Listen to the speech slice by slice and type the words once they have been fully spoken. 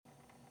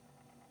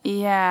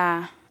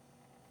Yeah.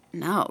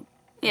 No.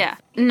 Yeah.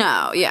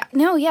 No, yeah.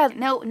 No, yeah,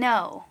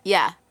 no.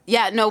 Yeah.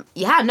 Yeah, no.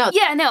 Yeah, no.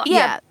 Yeah, no,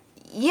 yeah.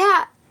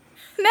 Yeah.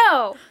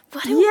 No.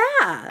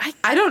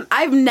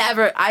 I've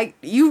never,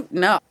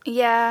 no.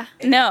 Yeah.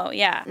 No,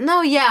 yeah.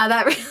 No, yeah,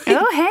 that really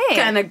Oh, hey.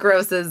 kind of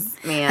grosses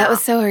me out. That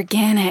was so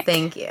organic.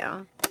 Thank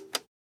you.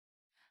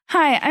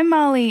 Hi, I'm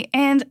Molly,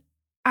 and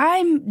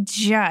I'm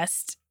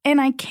just, and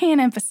I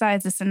can't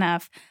emphasize this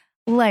enough,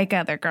 like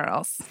other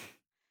girls.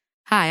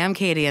 Hi, I'm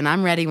Katie, and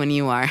I'm ready when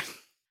you are.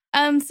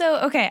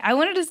 Okay, I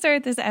wanted to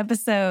start this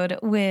episode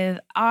with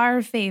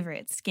our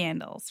favorite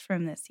scandals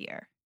from this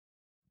year.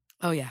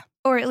 Oh, yeah.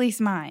 Or at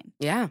least mine.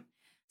 Yeah.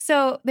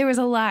 So there was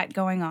a lot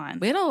going on.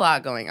 We had a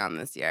lot going on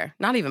this year.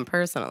 Not even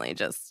personally,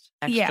 just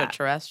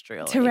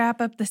extraterrestrially. To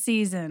wrap up the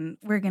season,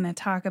 we're going to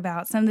talk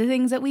about some of the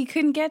things that we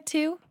couldn't get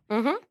to.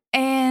 Mm-hmm.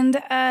 And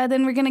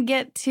then we're going to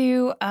get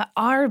to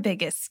our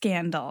biggest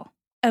scandal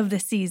of the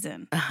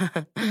season,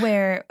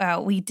 where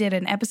we did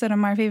an episode on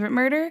My Favorite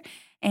Murder,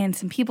 and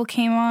some people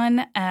came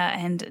on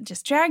and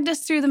just dragged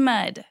us through the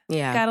mud.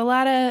 Yeah. Got a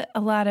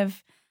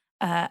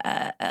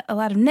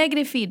lot of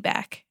negative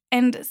feedback,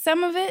 and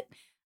some of it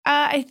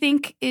I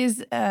think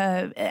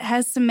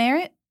has some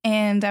merit,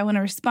 and I want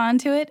to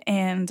respond to it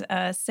and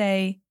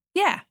say,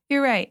 yeah,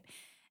 you're right.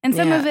 And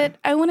some of it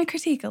I want to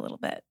critique a little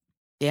bit.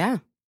 Yeah.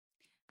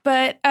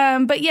 But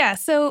yeah,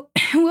 so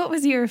what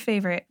was your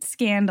favorite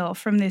scandal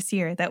from this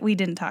year that we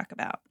didn't talk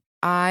about?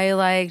 I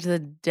liked the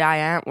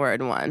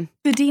Diantword one.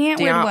 The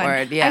Diantword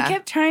one. Yeah. I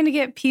kept trying to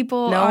get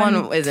people no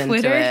on one is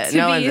Twitter into it. to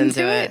No be one's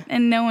into it.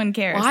 And no one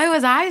cares. Why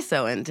was I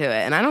so into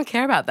it? And I don't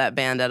care about that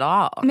band at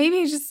all.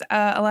 Maybe just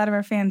a lot of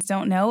our fans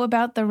don't know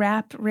about the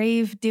rap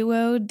rave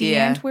duo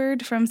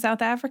Diantword from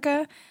South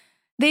Africa.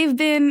 They've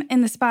been in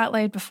the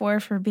spotlight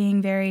before for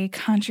being very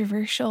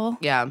controversial.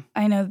 Yeah.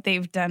 I know that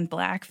they've done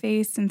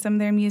blackface in some of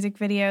their music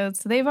videos.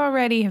 So they've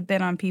already have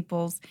been on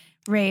people's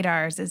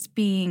radars as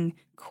being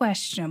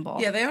questionable.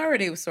 Yeah, they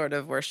already sort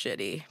of were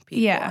shitty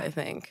people, I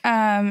think.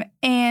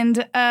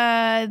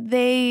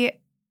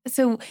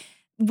 So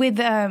with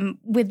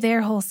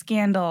their whole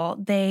scandal,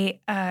 the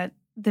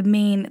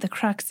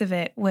crux of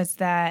it was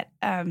that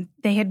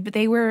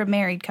they were a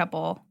married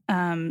couple,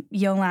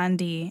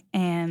 Yolandi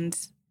and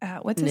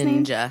what's his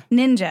name?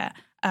 Ninja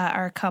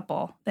are a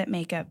couple that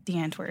make up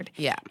Diantword.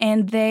 Yeah.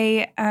 And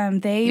they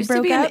used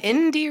broke to be up.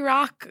 an indie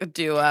rock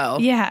duo.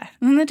 Yeah,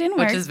 and that didn't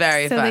work. Which is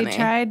very funny. So they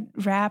tried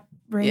rap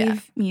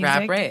rave music.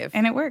 Rap rave.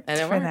 And it worked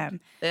for them.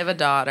 They have a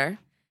daughter.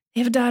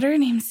 They have a daughter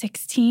named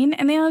 16,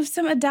 and they have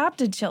some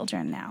adopted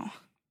children now.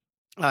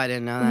 Oh, I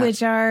didn't know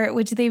that.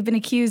 Which they've been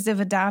accused of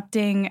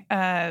adopting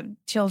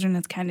children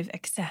as kind of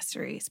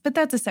accessories, but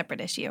that's a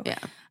separate issue. Yeah.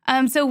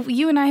 So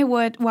you and I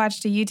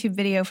watched a YouTube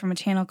video from a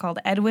channel called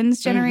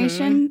Edwin's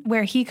Generation,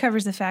 where he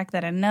covers the fact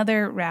that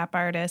another rap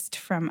artist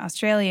from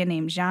Australia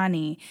named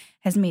Johnny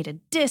has made a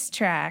diss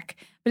track,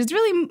 but it's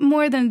really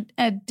more than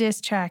a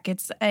diss track.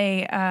 It's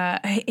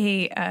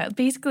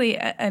basically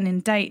an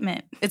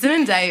indictment. It's an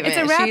indictment.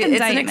 It's a rap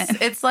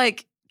indictment. It's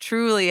like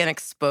truly an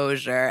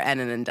exposure and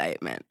an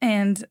indictment.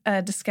 And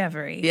a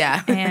discovery.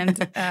 Yeah. And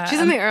she's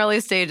in the early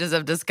stages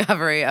of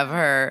discovery of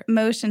her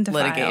motion to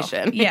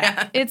litigation. File.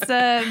 Yeah. It's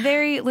a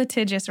very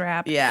litigious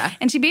rap. Yeah.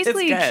 And she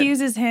basically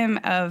accuses him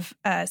of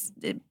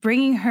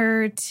bringing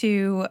her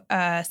to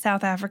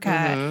South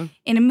Africa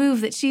in a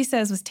move that she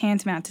says was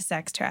tantamount to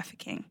sex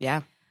trafficking.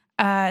 Yeah.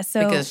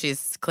 Because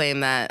she's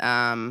claimed that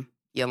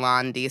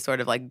Yolandi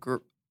sort of like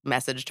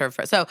messaged her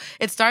first. So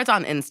it starts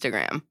on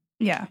Instagram.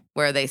 Yeah.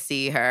 Where they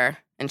see her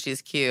and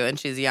she's cute and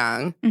she's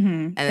young. Mm-hmm.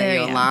 And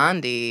then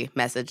Yolandi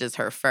messages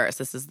her first.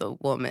 This is the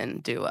woman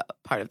duo,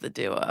 part of the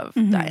duo of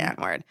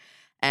Diantword.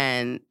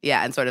 And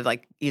and sort of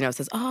like,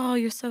 says, oh,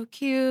 you're so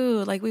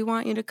cute. Like, we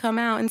want you to come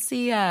out and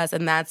see us.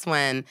 And that's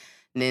when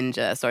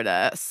Ninja sort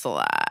of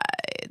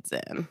slides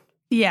in.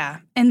 Yeah.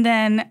 And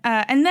then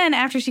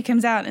after she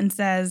comes out and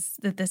says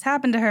that this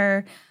happened to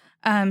her,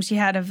 she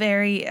had a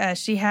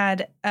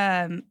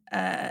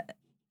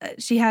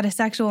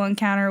sexual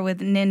encounter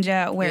with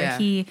Ninja where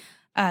he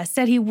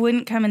said he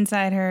wouldn't come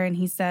inside her, and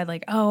he said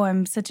like, oh,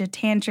 I'm such a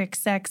tantric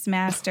sex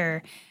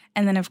master.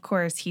 And then, of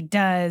course, he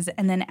does.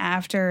 And then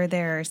after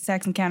their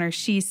sex encounter,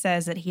 she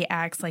says that he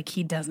acts like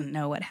he doesn't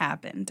know what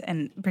happened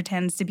and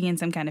pretends to be in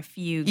some kind of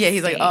fugue. Yeah,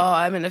 he's like, oh,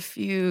 I'm in a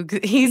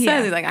fugue. He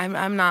says, he's like,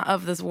 I'm not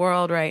of this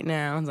world right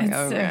now. It's like,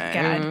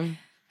 okay.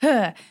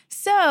 God.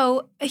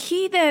 So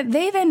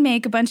they then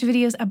make a bunch of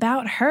videos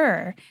about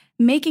her,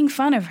 making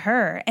fun of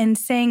her and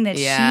saying that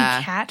she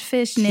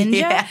catfished Ninja.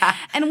 Yeah.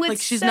 And like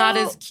she's not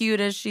as cute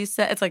as she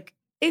said. It's like,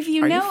 if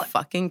you are know you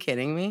fucking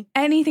kidding me?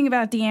 Anything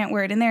about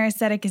Diantword, and their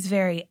aesthetic is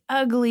very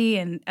ugly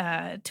and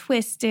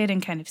twisted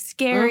and kind of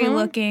scary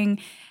looking.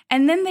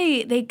 And then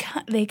they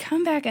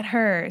come back at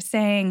her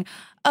saying,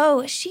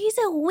 oh, she's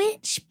a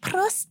witch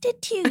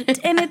prostitute.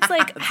 And it's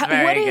like,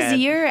 what is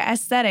your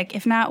aesthetic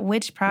if not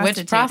witch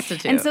prostitute? Witch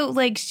prostitute. And so,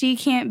 like, she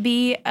can't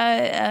be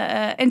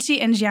and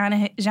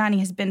Johnny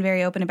has been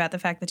very open about the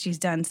fact that she's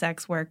done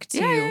sex work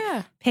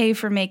to pay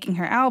for making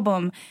her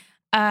album.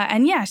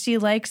 And yeah, she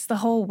likes the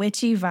whole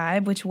witchy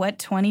vibe, which what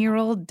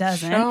 20-year-old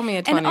doesn't? Show me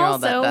a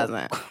 20-year-old that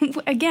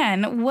doesn't.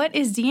 Again, what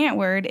is the ant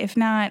word if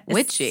not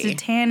witchy?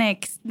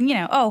 Satanic,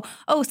 so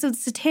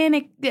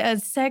satanic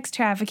sex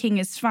trafficking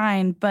is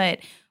fine, but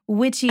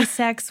witchy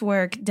sex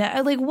work,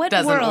 what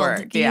doesn't world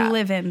work, do you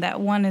live in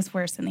that one is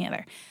worse than the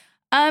other?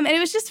 And it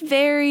was just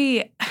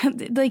very,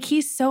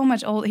 he's so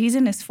much older. He's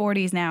in his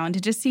 40s now. And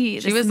to just see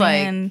this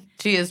man.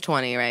 She is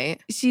 20, right?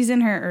 She's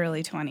in her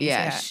early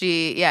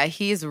 20s. Yeah,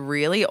 he's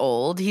really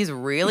old. He's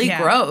really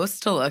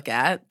gross to look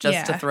at,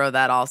 just to throw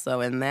that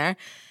also in there.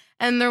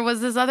 And there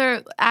was this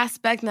other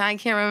aspect, now I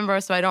can't remember,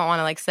 so I don't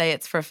want to say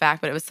it's for a fact,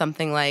 but it was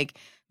something like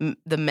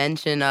the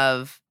mention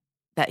of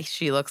that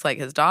she looks like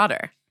his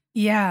daughter.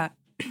 Yeah.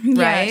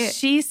 Right? Yeah,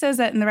 she says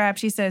that in the rap.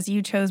 She says,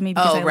 you chose me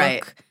because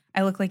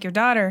I look like your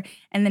daughter.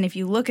 And then if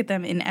you look at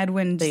them in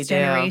Edwin's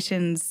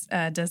generations,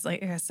 does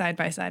a side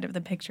by side of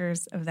the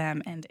pictures of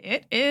them, and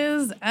it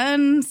is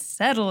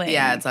unsettling.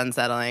 Yeah, it's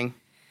unsettling.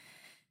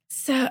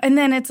 So, and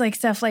then it's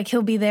stuff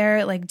he'll be there,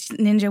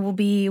 Ninja will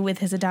be with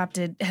has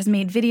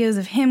made videos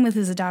of him with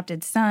his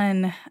adopted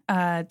son,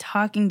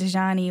 talking to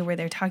Johnny, where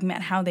they're talking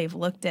about how they've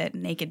looked at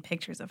naked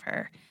pictures of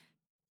her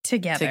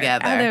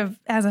together.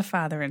 As a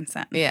father and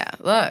son. Yeah,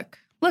 look,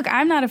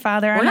 I'm not a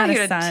father. I'm not a son.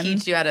 We're not here to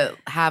teach you how to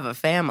have a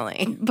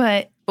family.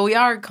 But we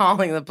are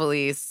calling the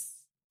police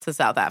to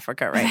South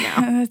Africa right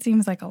now. That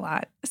seems like a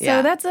lot.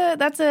 So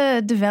that's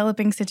a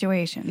developing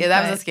situation. Yeah,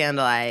 that was a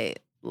scandal I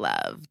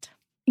loved.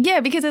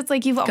 Yeah, because it's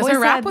you've always because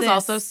her rap had was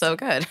also so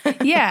good.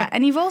 Yeah,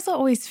 and you've also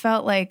always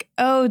felt the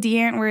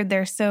Antword,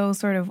 they're so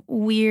sort of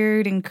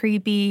weird and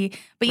creepy,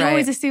 but you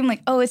always assume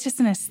it's just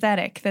an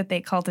aesthetic that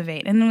they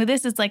cultivate. And then with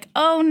this, it's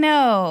oh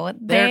no,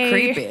 they're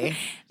creepy.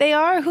 They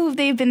are who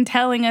they've been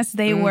telling us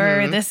they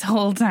were this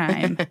whole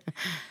time.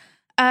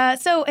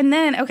 And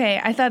then,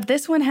 I thought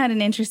this one had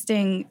an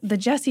interesting, the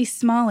Jussie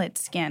Smollett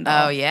scandal.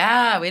 Oh,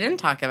 yeah. We didn't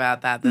talk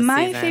about that this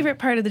My season. favorite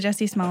part of the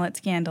Jussie Smollett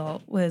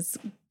scandal was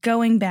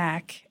going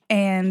back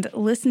and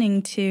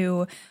listening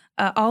to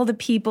all the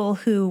people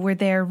who were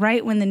there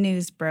right when the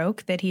news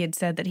broke that he had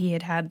said that he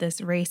had this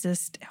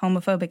racist,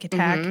 homophobic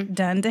attack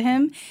done to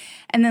him.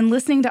 And then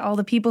listening to all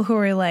the people who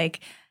were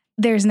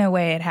there's no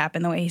way it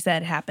happened the way he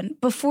said it happened.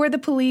 Before the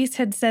police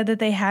had said that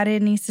they had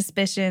any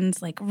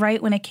suspicions,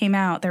 right when it came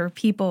out, there were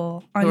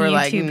people on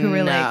YouTube who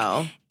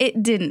were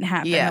it didn't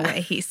happen the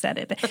way he said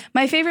it.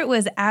 My favorite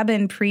was Abba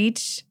and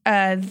Preach.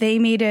 They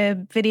made a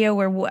video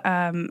where,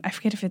 I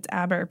forget if it's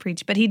Abba or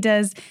Preach, but he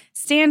does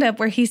stand-up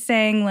where he's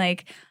saying,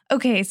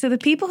 okay, so the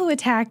people who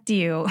attacked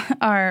you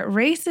are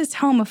racist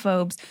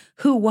homophobes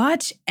who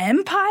watch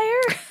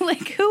Empire?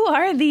 Who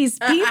are these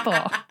people?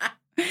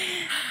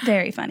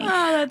 Very funny.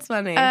 Oh, that's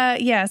funny.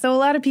 So a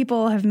lot of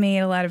people have made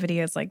a lot of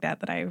videos like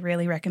that I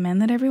really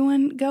recommend that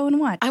everyone go and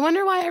watch. I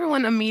wonder why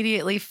everyone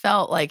immediately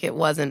felt like it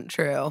wasn't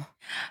true.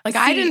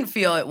 I didn't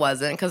feel it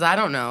wasn't because I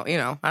don't know.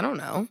 I don't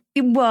know.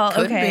 Well,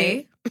 could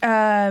be.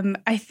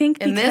 I think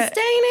in this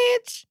day and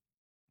age,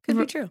 could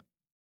be true.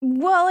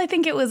 Well, I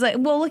think it was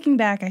looking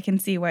back, I can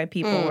see why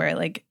people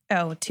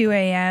were 2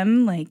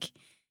 a.m.,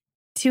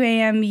 2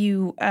 a.m.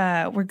 you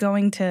were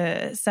going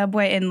to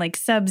Subway and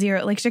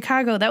Sub-Zero,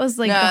 Chicago. That was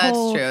the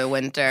whole true.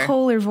 Winter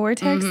polar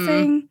vortex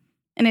thing.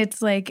 And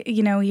it's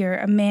you're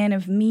a man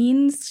of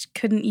means.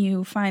 Couldn't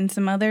you find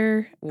some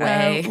other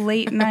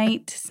late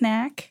night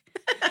snack?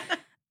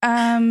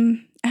 I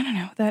don't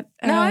know that.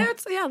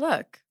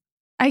 Look,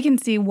 I can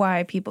see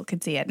why people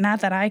could see it. Not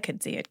that I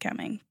could see it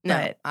coming,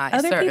 but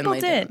other people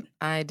did.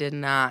 I did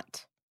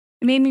not.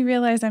 It made me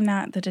realize I'm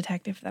not the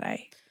detective that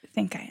I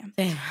think I am.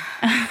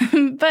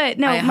 Damn. But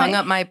no, I hung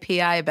up my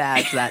PI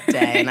badge that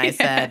day and I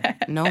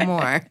said, no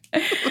more.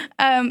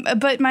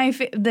 But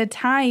the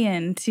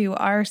tie-in to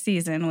our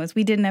season was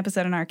we did an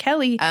episode on R.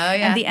 Kelly. Oh,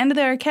 yeah. At the end of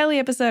the R. Kelly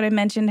episode, I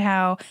mentioned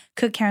how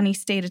Cook County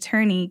State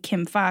Attorney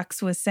Kim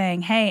Fox was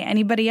saying, hey,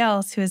 anybody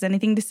else who has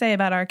anything to say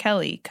about R.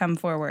 Kelly, come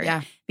forward.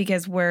 Yeah.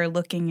 Because we're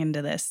looking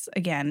into this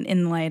again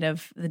in light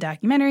of the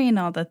documentary and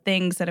all the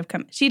things that have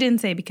come. She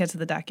didn't say because of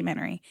the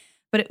documentary,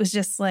 but it was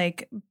just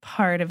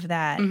part of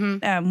that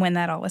when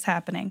that all was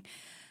happening.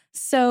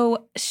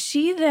 So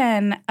she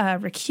then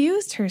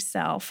recused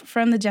herself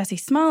from the Jussie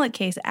Smollett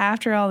case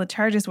after all the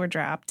charges were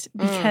dropped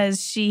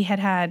because she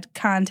had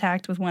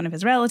contact with one of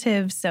his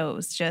relatives. So it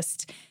was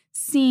just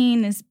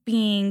seen as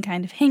being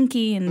kind of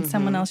hinky and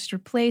someone else should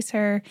replace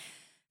her.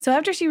 So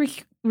after she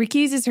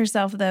recuses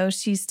herself, though,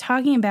 she's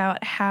talking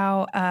about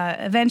how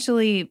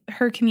eventually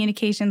her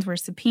communications were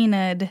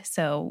subpoenaed.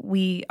 So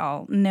we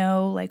all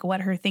know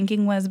what her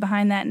thinking was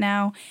behind that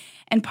now.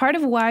 And part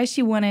of why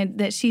she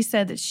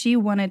said that she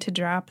wanted to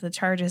drop the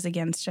charges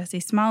against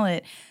Jussie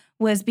Smollett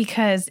was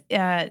because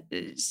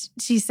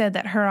she said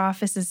that her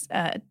office is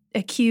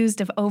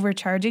accused of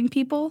overcharging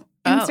people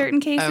in certain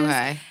cases.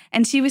 Okay.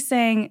 And she was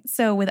saying,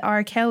 so with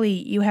R. Kelly,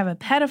 you have a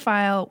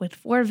pedophile with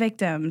 4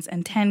 victims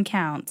and 10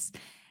 counts.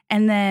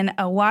 And then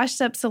a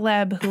washed-up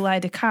celeb who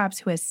lied to cops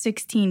who has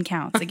 16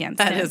 counts against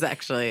him. That is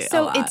actually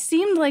so a lot. It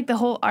seemed like the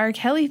whole R.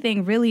 Kelly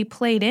thing really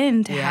played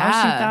into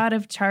how she thought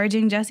of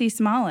charging Jussie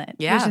Smollett,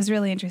 which is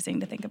really interesting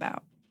to think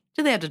about.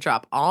 Do they have to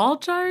drop all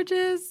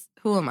charges?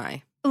 Who am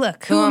I?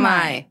 Look, who am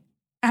I?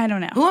 I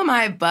don't know. Who am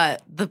I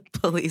but the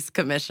police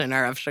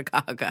commissioner of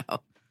Chicago?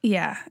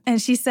 Yeah.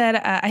 And she said,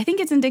 I think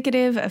it's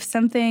indicative of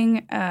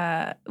something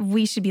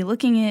we should be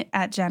looking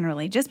at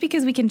generally. Just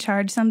because we can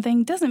charge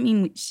something doesn't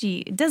mean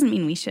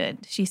we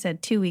should. She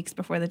said 2 weeks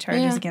before the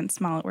charges against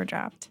Smollett were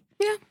dropped.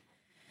 Yeah.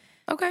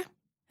 Okay.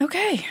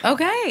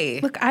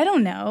 Look, I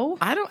don't know.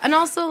 And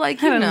also,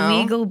 like, you know,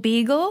 legal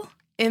beagle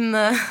in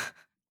the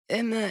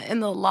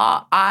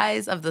law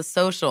eyes of the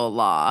social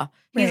law,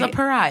 he's a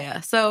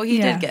pariah. So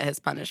he did get his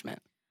punishment.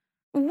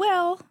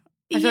 Well,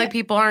 I feel like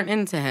people aren't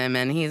into him,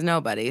 and he's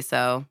nobody.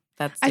 So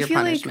that's your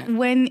punishment. Like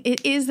when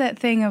it is that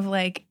thing of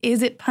like,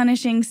 is it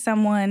punishing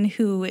someone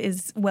who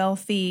is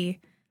wealthy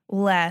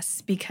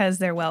less because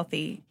they're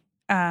wealthy?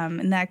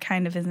 And that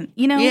kind of isn't,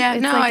 you know? Yeah,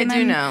 it's no, like, I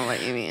do know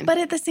what you mean. But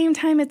at the same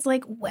time, it's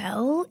like,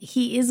 well,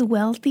 he is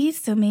wealthy,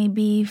 so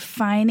maybe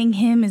fining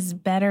him is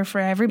better for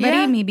everybody.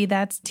 Yeah. Maybe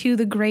that's to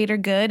the greater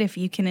good if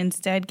you can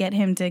instead get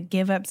him to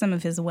give up some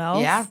of his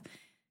wealth. Yeah.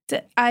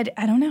 I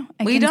don't know.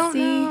 We don't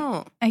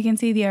know. I can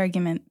see the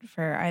argument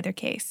for either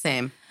case.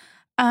 Same.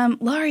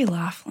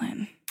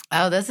 Loughlin.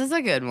 Oh, this is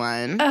a good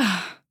one.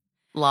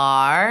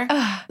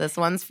 This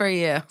one's for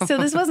you. So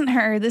this wasn't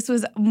her. This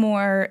was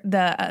more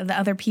the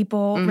other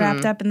people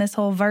wrapped up in this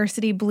whole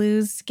varsity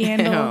blues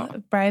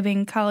scandal,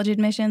 bribing college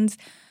admissions.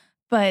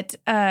 But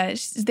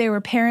there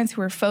were parents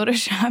who were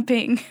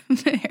photoshopping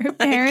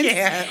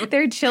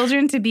their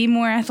children to be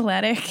more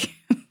athletic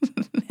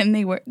than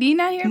they were. Do you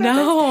not hear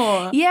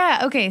about this?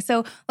 Yeah. Okay.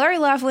 So Lori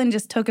Loughlin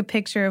just took a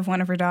picture of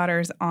one of her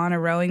daughters on a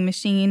rowing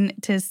machine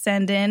to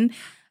send in.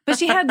 But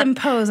she had them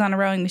pose on a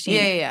rowing machine.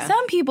 Yeah.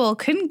 Some people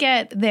couldn't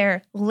get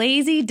their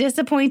lazy,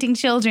 disappointing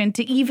children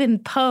to even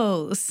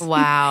pose.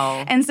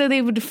 Wow. And so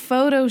they would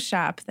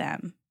Photoshop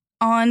them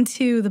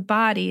onto the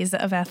bodies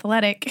of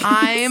athletic.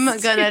 I'm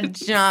going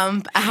to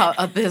jump out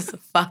of this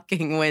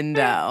fucking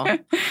window.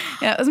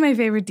 Yeah, it was my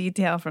favorite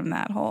detail from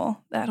that whole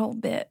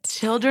bit.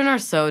 Children are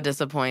so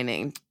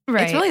disappointing.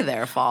 Right. It's really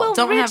their fault. Well,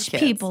 Don't rich have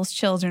kids. people's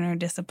children are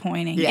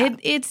disappointing. Yeah.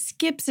 It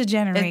skips a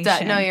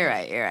generation. No, you're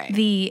right.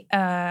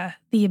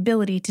 The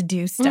ability to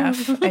do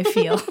stuff, I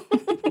feel.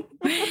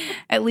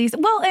 At least,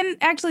 well, and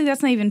actually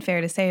that's not even fair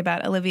to say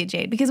about Olivia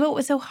Jade, because what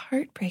was so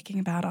heartbreaking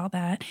about all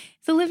that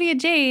is Olivia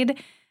Jade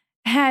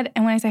had,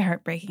 and when I say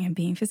heartbreaking, I'm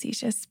being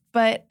facetious,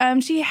 but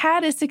she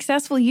had a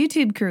successful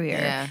YouTube career.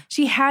 Yeah.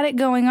 She had it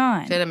going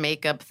on. She had a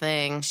makeup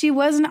thing. She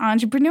was an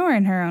entrepreneur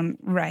in her own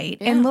right.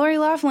 Yeah. And Lori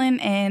Loughlin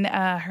and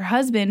her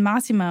husband,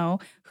 Massimo,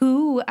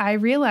 who I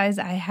realize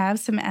I have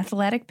some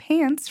athletic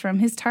pants from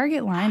his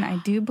Target line, I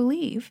do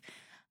believe.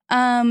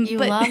 Love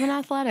an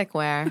athletic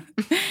wear.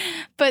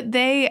 But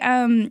they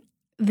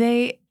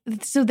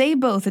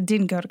both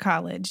didn't go to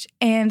college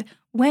and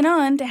went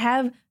on to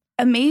have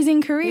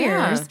amazing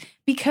careers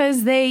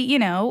because they,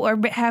 or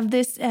have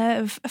this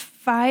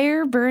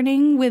fire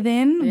burning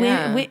within,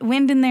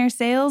 wind in their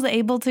sails,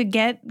 able to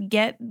get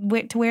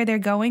to where they're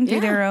going through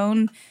their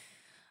own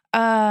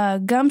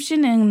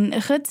gumption and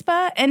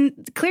chutzpah.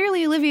 And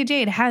clearly Olivia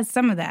Jade has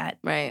some of that.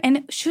 Right.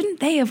 And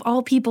shouldn't they, of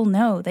all people,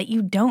 know that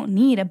you don't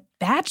need a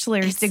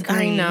bachelor's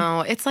degree? I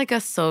know. It's like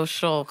a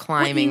social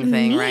climbing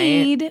thing,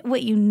 right?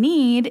 What you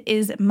need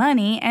is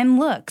money and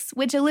looks,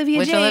 which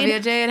Olivia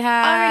Jade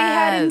has. Already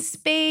had in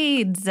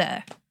spades.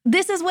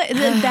 This is what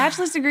the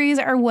bachelor's degrees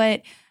are,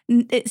 what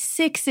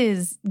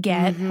sixes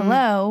get. Mm-hmm.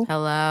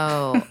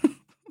 Hello.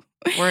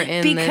 We're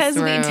in this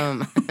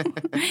room.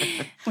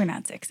 We're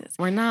not sixes.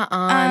 We're not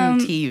on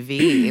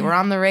TV. We're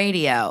on the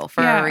radio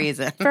for a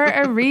reason. For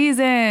a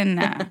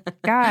reason.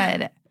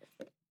 God.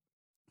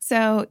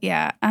 So,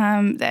 yeah.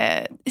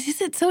 Is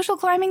it social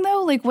climbing,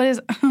 though? Like, what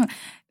is...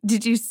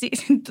 Did you see...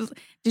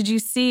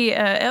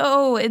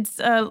 it's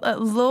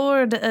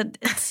Lord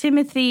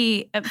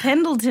Timothy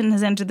Pendleton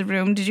has entered the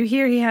room. Did you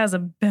hear he has a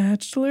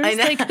bachelor's? I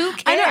know. Like, who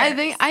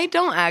cares? I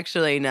don't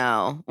actually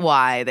know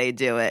why they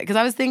do it. Because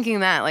I was thinking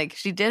that, like,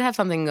 she did have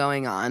something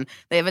going on.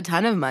 They have a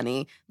ton of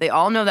money. They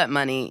all know that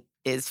money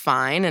is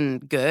fine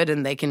and good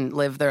and they can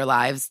live their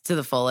lives to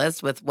the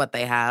fullest with what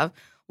they have.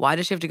 Why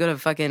does she have to go to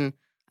fucking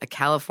a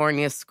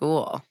California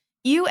school?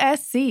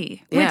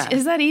 USC. Which,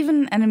 is that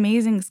even an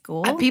amazing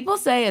school? People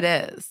say it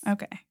is.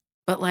 Okay.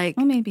 But, like,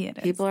 well, maybe it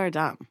is. People are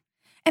dumb.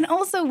 And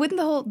also, wouldn't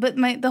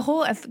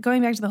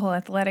going back to the whole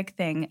athletic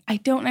thing, I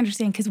don't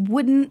understand, because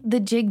wouldn't the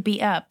jig be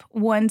up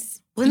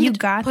once you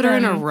got put her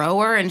in a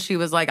rower and she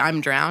was like, I'm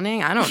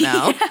drowning? I don't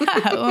know.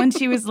 Yeah, and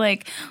she was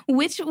like,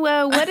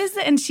 what is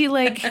it? And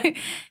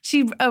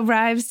she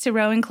arrives to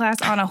rowing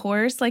class on a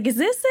horse. Like, is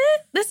this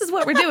it? This is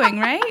what we're doing,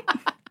 right?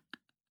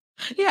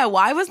 Yeah,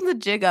 why wasn't the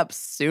jig up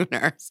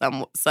sooner?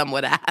 Some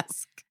would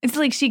ask. It's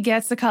like she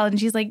gets to college and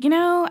she's like,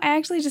 I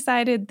actually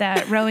decided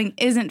that rowing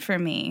isn't for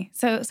me.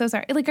 So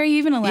sorry. Like, are you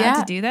even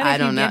allowed to do that? I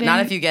don't know. Not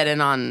if you get in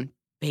on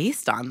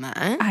based on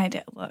that. I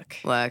did. Look.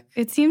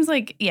 It seems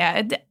like,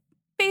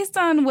 based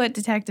on what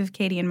Detective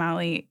Katie and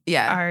Molly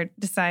are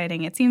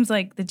deciding, it seems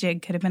like the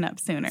jig could have been up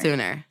sooner.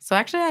 So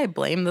actually, I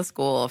blame the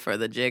school for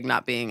the jig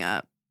not being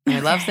up. I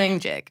love saying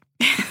jig.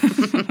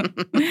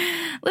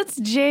 Let's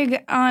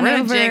jig on We're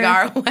over. We're going to jig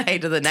our way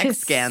to the next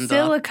scandal.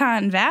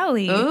 Silicon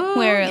Valley, Ooh,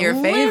 where your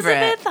Elizabeth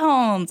favorite.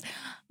 Holmes,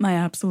 my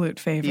absolute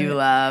favorite. You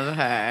love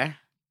her.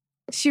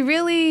 She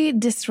really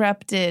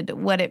disrupted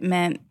what it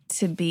meant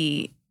to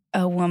be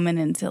a woman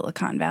in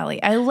Silicon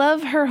Valley. I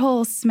love her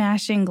whole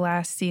smashing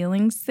glass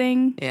ceilings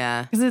thing.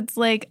 Yeah. Because it's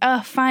like,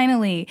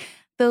 finally,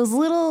 those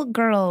little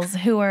girls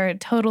who are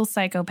total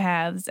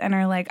psychopaths and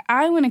are like,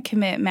 I want to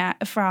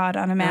commit fraud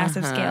on a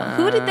massive scale.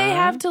 Who did they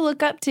have to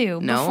look up to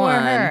before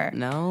her?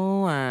 No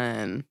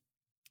one.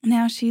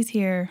 Now she's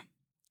here.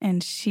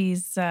 And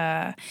she's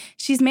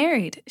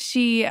married.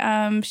 She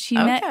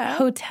met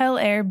hotel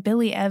heir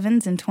Billy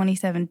Evans in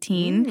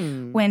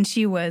 2017 when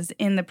she was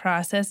in the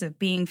process of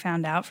being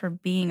found out for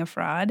being a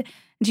fraud.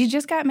 And she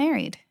just got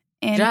married.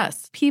 And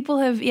people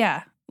have,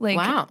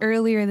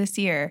 earlier this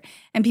year.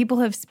 And people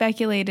have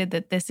speculated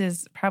that this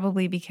is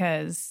probably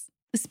because,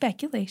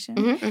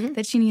 speculation,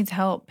 that she needs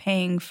help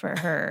paying for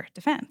her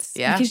defense.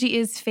 Yeah. Because she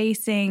is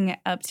facing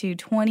up to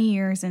 20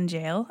 years in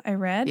jail, I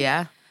read.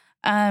 Yeah.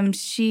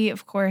 She,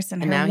 of course,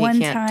 and her now one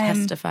he can't time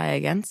testify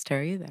against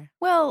her either.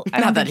 Well, I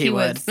not don't that think he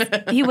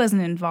would. He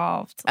wasn't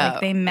involved.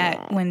 Like they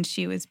met when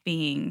she was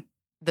being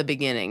the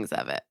beginnings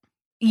of it.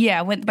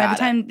 Yeah, by the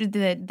time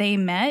that they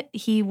met,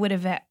 he would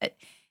have.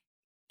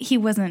 He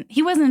wasn't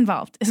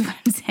involved. Is what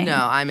I'm saying. No,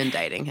 I'm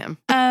indicting him.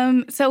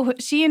 So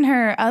she and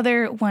her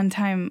other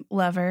one-time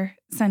lover,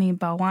 Sunny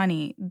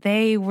Balwani,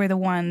 they were the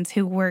ones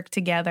who worked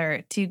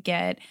together to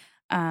get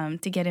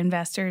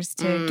investors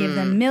to give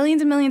them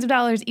millions and millions of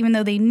dollars, even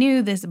though they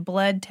knew this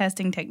blood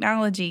testing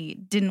technology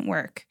didn't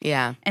work.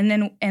 Yeah.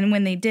 And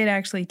when they did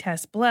actually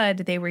test blood,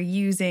 they were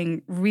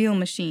using real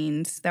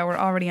machines that were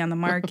already on the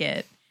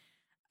market.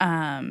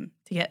 And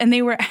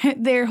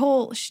their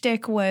whole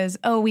shtick was,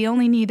 we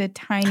only need a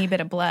tiny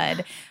bit of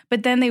blood.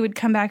 But then they would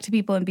come back to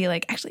people and be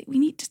like, actually, we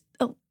need just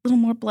a little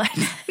more blood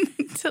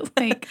to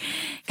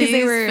because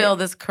they were fill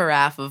this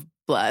carafe of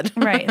blood.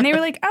 Right. And they were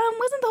like,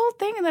 wasn't the whole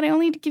thing that I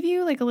only need to give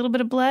you like a little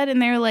bit of blood?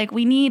 And they were like,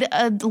 we need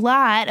a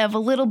lot of a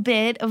little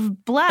bit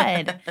of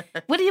blood.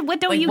 What don't you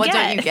get? What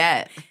don't you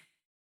get?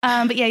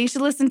 But yeah, you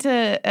should listen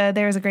to,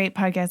 there was a great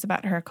podcast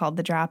about her called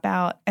The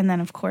Dropout. And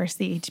then, of course,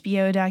 the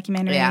HBO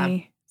documentary. Yeah.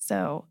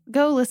 So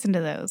go listen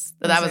to those.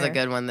 So that was a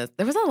good one.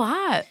 There was a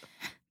lot.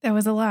 There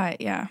was a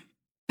lot, yeah.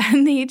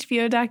 In the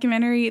HBO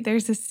documentary,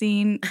 there's a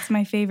scene, it's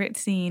my favorite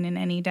scene in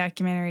any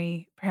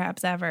documentary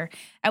perhaps ever.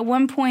 At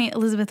one point,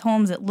 Elizabeth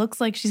Holmes, it looks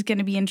like she's going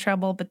to be in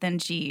trouble, but then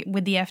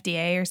with the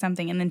FDA or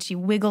something, and then she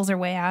wiggles her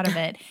way out of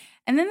it.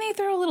 And then they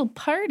throw a little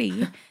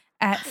party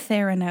at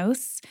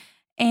Theranos,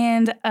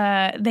 and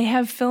they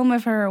have film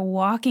of her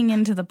walking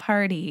into the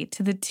party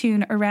to the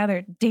tune, or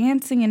rather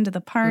dancing into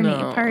the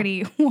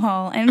party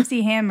while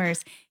MC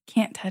Hammer's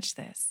Can't Touch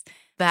This.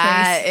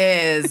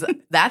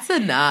 That's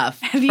enough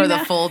for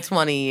the full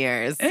 20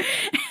 years.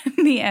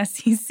 The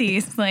SEC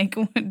is like,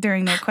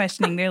 during their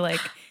questioning, they're like,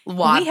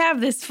 we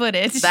have this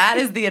footage. That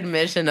is the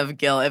admission of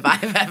guilt if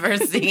I've ever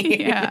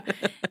seen. Yeah.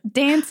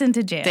 Dance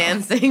into jail.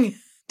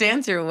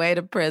 Dance your way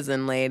to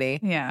prison, lady.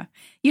 Yeah.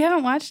 You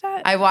haven't watched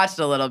that? I watched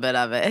a little bit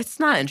of it. It's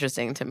not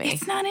interesting to me.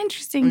 It's not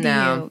interesting to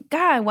you.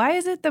 God, why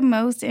is it the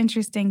most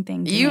interesting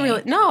thing to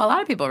me? No, a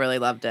lot of people really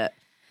loved it.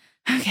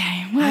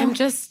 Okay. Well, I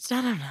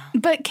don't know.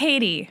 But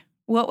Katie,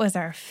 what was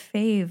our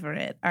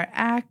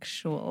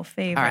actual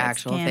favorite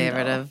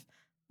favorite of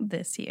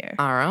this year?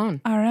 Our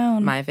own.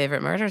 My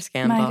favorite murder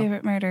scandal. My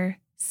favorite murder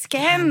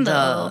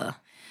scandal.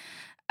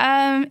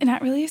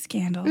 Not really a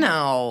scandal.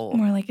 No.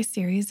 More like a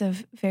series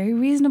of very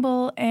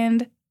reasonable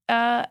and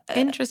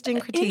interesting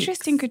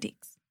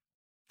critiques.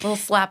 Little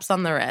slaps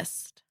on the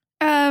wrist.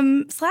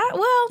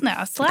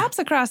 Slaps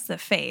across the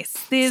face.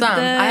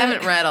 I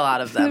haven't read a lot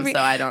of them, so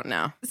I don't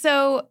know.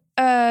 So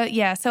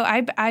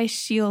I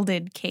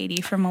shielded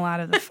Katie from a lot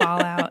of the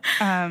fallout.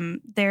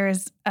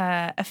 There's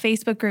a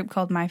Facebook group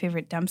called My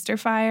Favorite Dumpster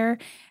Fire,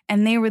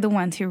 and they were the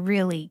ones who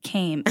really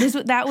came.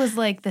 That was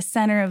like the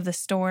center of the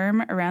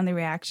storm around the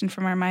reaction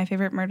from our My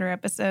Favorite Murder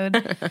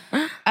episode.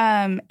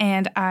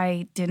 And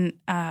I didn't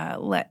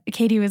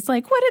Katie was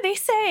like, "What are they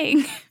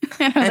saying?"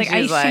 And I was like,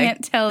 "I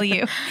can't tell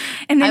you."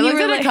 And then I looked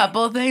at a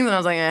couple of things, and I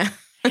was like, eh.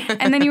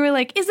 And then you were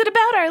like, is it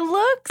about our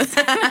looks?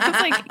 I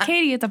was like,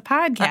 Katie, it's a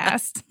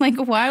podcast. Like,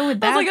 why would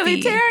that be? Are they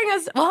tearing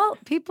us? Well,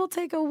 people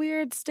take a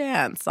weird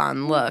stance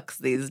on looks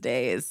these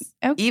days,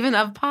 even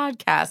of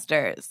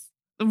podcasters.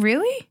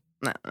 Really?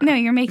 No,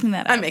 you're making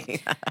that up. I'm making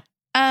that up.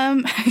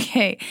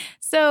 Okay.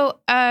 So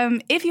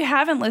if you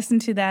haven't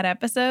listened to that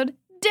episode,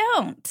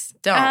 don't.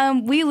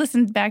 We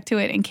listened back to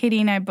it, and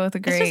Katie and I both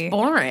agree. It's just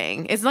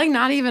boring. It's like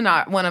not even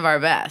one of our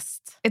best.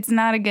 It's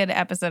not a good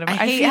episode of it.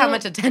 I hate how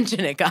much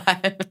attention it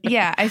got.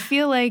 Yeah, I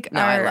feel like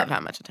I love how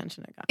much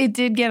attention it got. It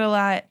did get a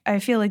lot. I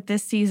feel like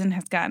this season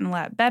has gotten a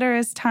lot better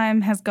as time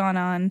has gone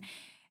on.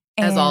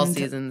 As all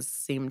seasons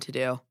seem to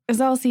do.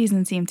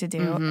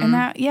 Mm-hmm. And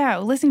that,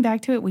 listening back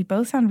to it, we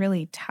both sound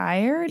really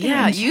tired.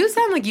 Yeah, you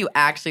sound like you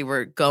actually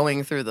were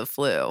going through the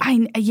flu.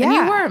 And you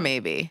were,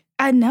 maybe.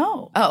 I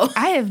know. Oh.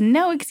 I have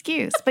no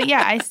excuse. But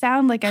yeah, I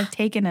sound like I've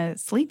taken a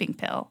sleeping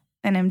pill.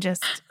 and I'm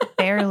just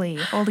barely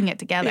holding it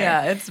together.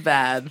 Yeah, it's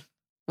bad.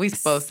 We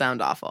both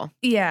sound awful.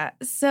 Yeah.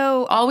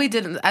 So all we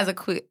did as a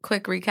quick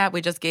recap,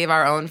 we just gave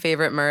our own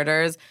favorite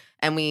murders,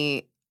 and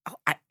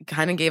I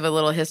kind of gave a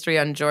little history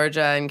on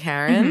Georgia and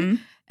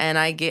Karen, and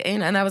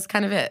and that was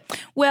kind of it.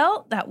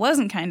 Well, that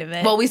wasn't kind of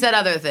it. Well, we said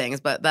other things,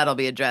 but that'll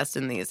be addressed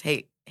in these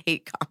hate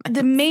comments.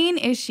 The main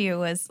issue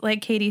was,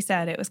 like Katie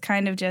said, it was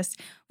kind of just,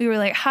 we were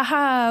like,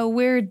 haha,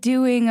 we're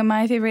doing a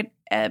My Favorite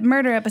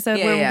Murder episode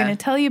where we're going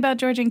to tell you about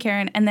Georgia and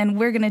Karen, and then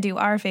we're going to do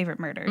our favorite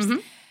murders.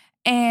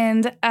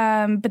 And,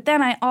 but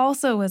then I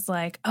also was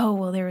like, oh,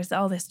 well, there was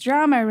all this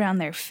drama around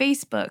their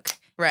Facebook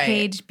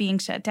page being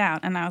shut down.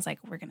 And I was like,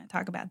 we're going to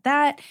talk about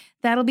that.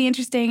 That'll be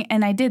interesting.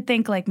 And I did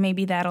think like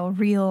maybe that'll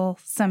reel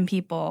some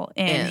people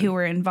in who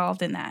were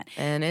involved in that.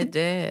 And it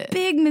did.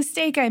 Big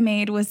mistake I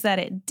made was that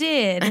it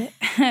did.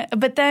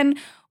 But then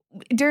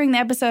during the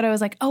episode, I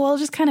was like, oh, I'll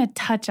just kind of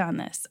touch on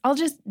this. I'll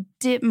just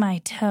dip my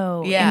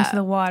toe into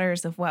the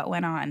waters of what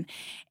went on.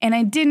 And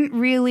I didn't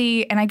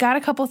really, and I got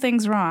a couple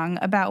things wrong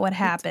about what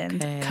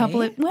happened.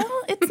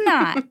 It's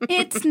not.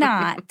 It's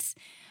not.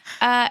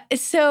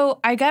 So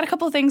I got a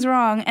couple of things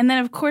wrong. And then,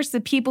 of course,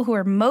 the people who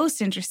are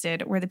most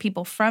interested were the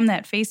people from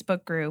that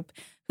Facebook group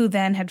who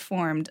then had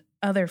formed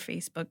other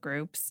Facebook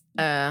groups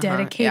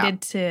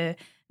dedicated to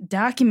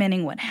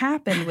documenting what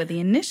happened with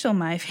the initial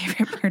My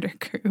Favorite Murder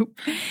group.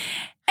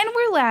 And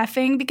we're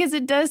laughing because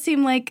it does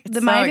seem like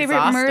the My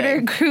Favorite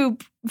Murder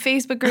group,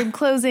 Facebook group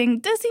closing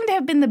does seem to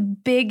have been the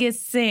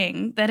biggest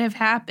thing that have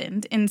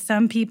happened in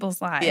some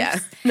people's lives. Yeah.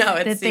 No,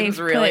 it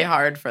seems really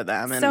hard for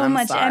them. And so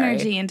much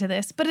energy into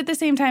this. But at the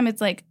same time,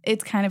 it's like,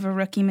 it's kind of a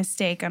rookie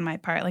mistake on my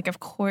part. Like,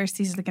 of course,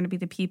 these are going to be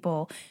the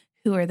people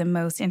who are the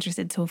most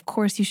interested. So, of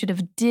course, you should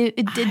have dove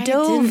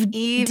didn't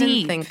even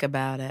deep. Think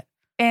about it.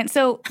 And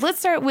so let's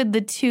start with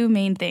the two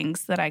main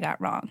things that I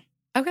got wrong.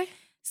 Okay.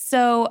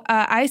 So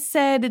I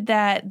said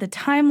that the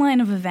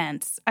timeline of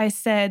events. I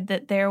said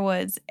that there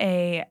was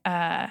a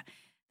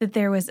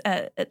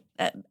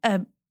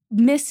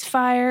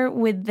misfire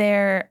with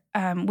their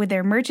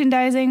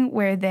merchandising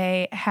where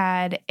they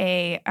had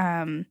I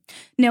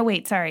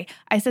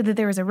said that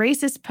there was a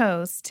racist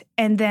post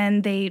and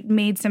then they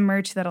made some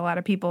merch that a lot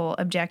of people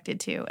objected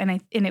to,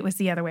 and it was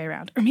the other way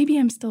around. Or maybe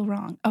I'm still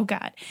wrong. Oh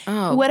God.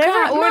 Oh, whatever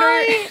God,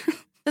 order.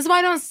 This is why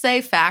I don't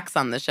say facts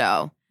on the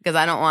show, because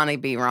I don't want to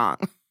be wrong.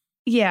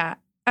 Yeah.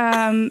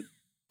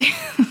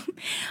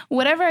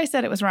 Whatever I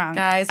said, it was wrong.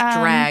 Guys,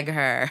 drag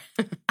her.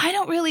 I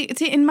don't really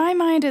see, in my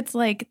mind, it's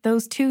like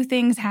those two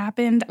things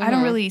happened. I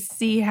don't really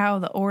see how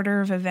the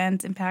order of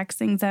events impacts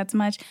things that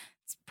much.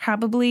 It's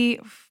probably,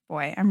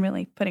 boy, I'm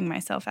really putting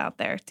myself out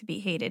there to be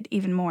hated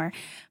even more.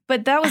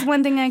 But that was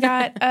one thing I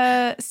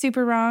got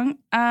super wrong.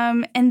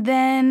 And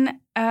then,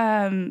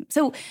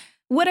 so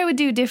what I would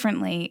do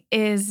differently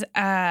is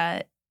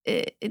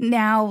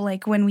now,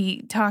 like when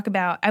we talk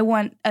about, I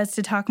want us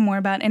to talk more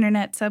about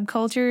internet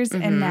subcultures.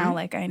 And now,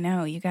 like, I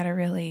know you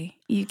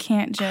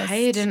can't just.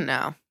 I didn't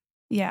know.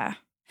 Yeah.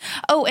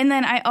 Oh, and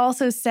then I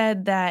also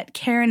said that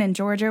Karen and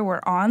Georgia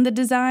were on the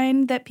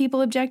design that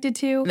people objected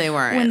to. They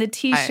weren't. When the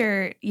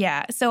T-shirt,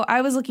 So I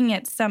was looking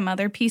at some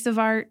other piece of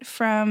art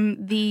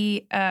from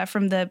the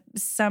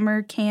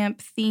summer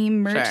camp theme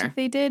merch that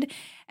they did.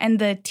 And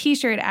the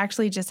T-shirt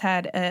actually just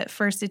had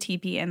first a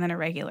teepee and then a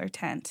regular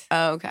tent.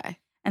 Oh, okay.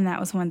 And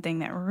that was one thing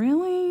that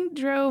really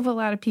drove a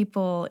lot of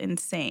people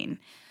insane.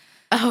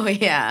 Oh,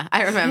 yeah.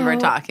 I remember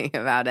talking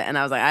about it. And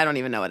I was like, I don't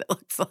even know what it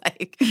looks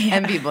like. Yeah.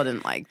 And people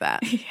didn't like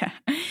that. Yeah.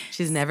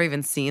 She's never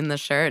even seen the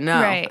shirt. No,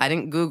 I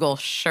didn't Google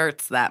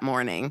shirts that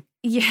morning.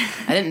 Yeah.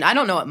 I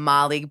don't know what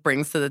Molly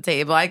brings to the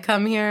table. I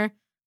come here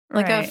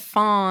like a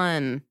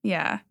fawn.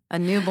 Yeah. A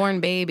newborn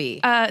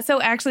baby.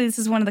 So actually, this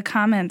is one of the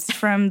comments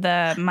from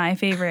the My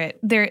Favorite.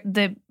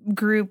 The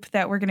group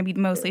that we're going to be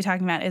mostly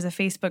talking about is a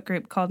Facebook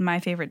group called My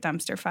Favorite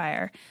Dumpster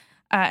Fire.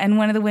 And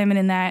one of the women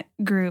in that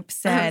group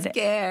said, I'm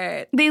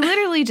scared. They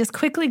literally just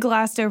quickly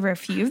glossed over a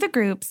few of the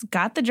groups,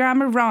 got the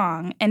drama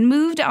wrong, and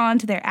moved on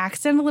to their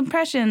accidental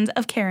impressions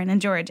of Karen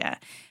and Georgia.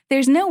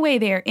 There's no way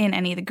they are in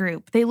any of the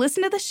group. They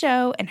listened to the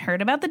show and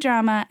heard about the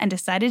drama and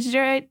decided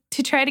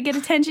to try to get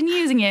attention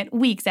using it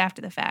weeks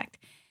after the fact.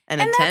 And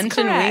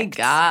attention we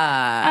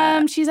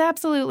got. She's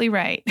absolutely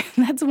right.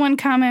 That's one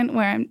comment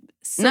where I'm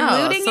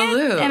saluting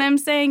it, and I'm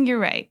saying you're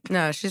right.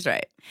 No, she's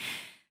right.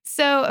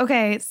 So,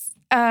 okay,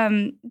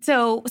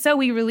 so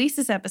we released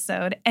this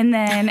episode, and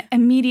then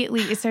immediately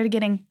it started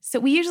getting,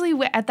 so we usually,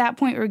 at that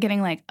point, we were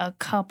getting like a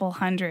couple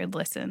hundred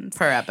listens.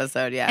 Per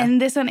episode, yeah.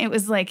 And this one, it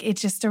was like, it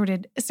just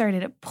started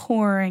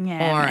pouring in.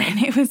 And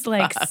it was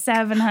like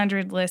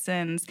 700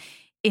 listens.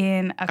 I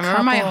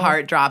remember my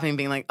heart dropping,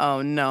 being like,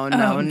 oh, no.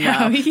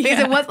 Yeah. Because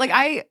it was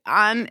like,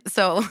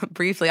 so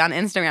briefly on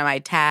Instagram, I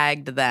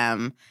tagged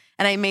them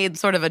and I made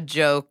sort of a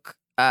joke.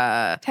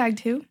 Tagged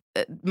who?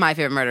 My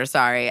Favorite Murder,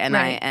 sorry. And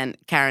and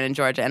Karen and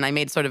Georgia. And I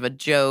made sort of a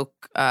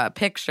joke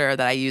picture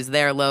that I used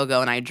their logo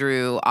and I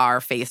drew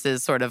our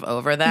faces sort of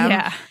over them.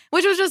 Yeah.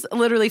 Which was just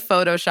literally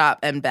Photoshop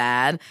and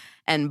bad.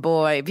 And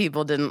boy,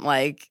 people didn't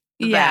like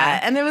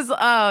that. And it was,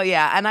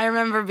 And I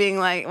remember being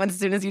like, as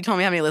soon as you told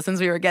me how many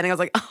listens we were getting, I was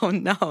like, oh,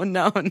 no.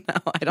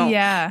 I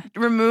don't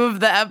remove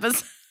the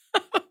episode.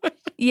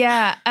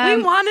 Yeah.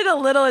 We wanted a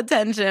little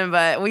attention,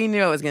 but we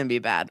knew it was going to be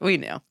bad. We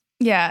knew.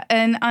 Yeah.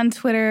 And on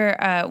Twitter,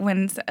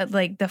 when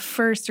the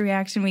first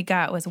reaction we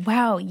got was,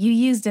 wow, you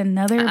used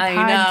another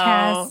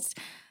podcast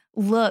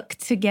look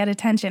to get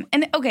attention.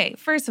 And okay,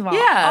 first of all,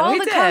 all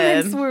the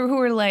comments who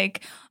were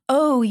like,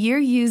 oh, you're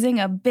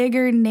using a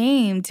bigger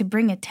name to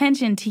bring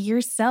attention to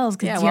yourselves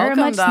because you're a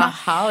much welcome to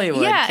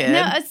Hollywood, kid.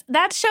 No,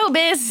 that's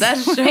showbiz.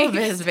 That's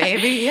showbiz,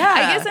 baby. Yeah.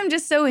 I guess I'm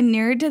just so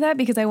inured to that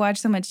because I watch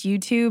so much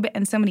YouTube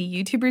and so many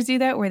YouTubers do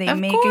that where they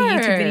make a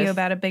YouTube video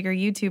about a bigger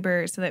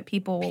YouTuber so that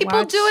people will watch.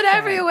 People do it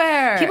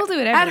everywhere. People do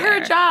it everywhere. At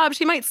her job,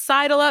 she might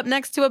sidle up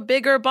next to a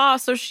bigger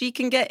boss so she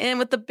can get in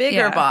with the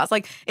bigger boss.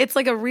 Like, it's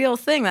like a real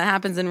thing that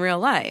happens in real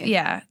life.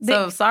 Yeah.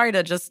 So sorry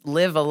to just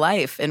live a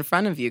life in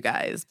front of you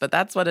guys, but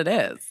that's what it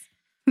is.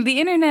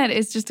 The internet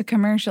is just a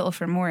commercial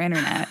for more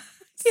internet.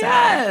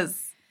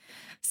 Yes.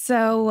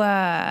 So,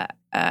 sorry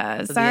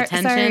about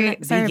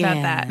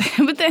that.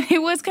 But then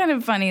it was kind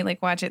of funny, like,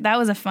 watch it. That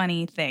was a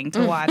funny thing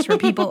to watch where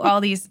people,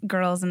 all these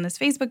girls in this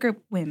Facebook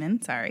group, grown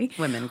women.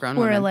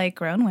 Like,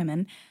 grown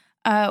women.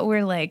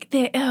 We're like,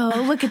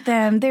 look at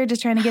them. They're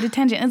just trying to get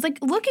attention. And it's like,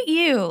 look at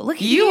you. Look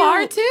at you. You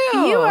are too.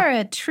 You are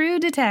a true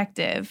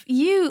detective.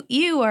 You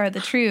are the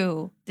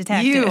true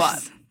detective. You are.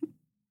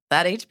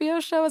 That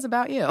HBO show is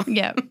about you.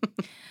 Yeah.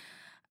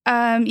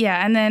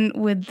 And then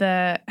with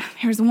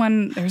there's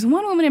one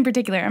woman in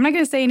particular. I'm not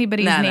going to say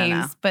anybody's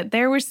names, but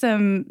there were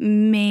some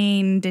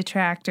main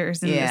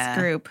detractors in this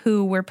group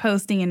who were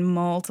posting in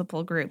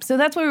multiple groups. So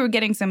that's why we were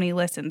getting so many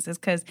listens, is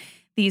because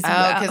these.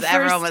 Because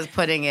everyone was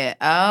putting it.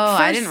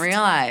 I didn't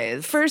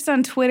realize. First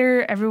on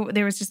Twitter,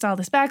 there was just all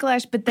this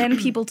backlash, but then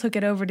people took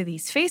it over to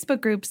these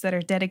Facebook groups that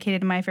are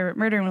dedicated to My Favorite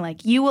Murder and were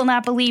like, you will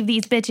not believe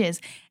these bitches.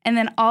 And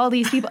then all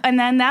these people, and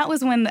then that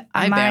was when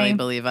I barely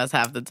believe us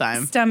half the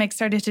time. Stomach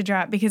started to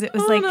drop because it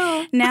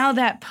was now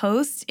that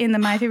post in the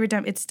My Favorite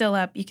Dump, it's still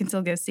up. You can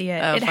still go see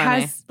it. It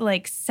has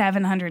like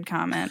 700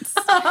 comments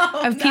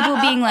of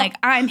people being like,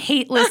 I'm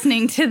hate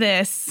listening to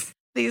this.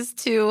 These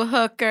two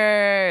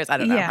hookers. I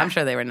don't know. I'm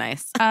sure they were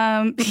nice.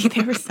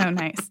 They were so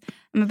nice.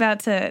 I'm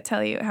about to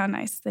tell you how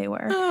nice they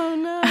were. Oh,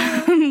 no.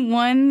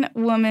 One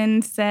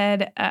woman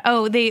said,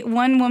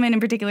 one woman in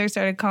particular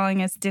started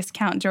calling us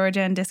Discount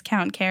Georgia and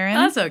Discount Karen.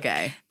 That's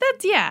okay.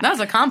 That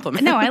was a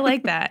compliment. No, I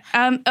like that.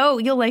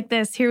 You'll like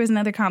this. Here was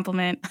another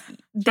compliment.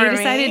 They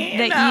decided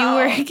that you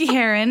were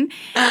Karen.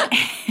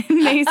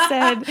 And they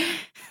said,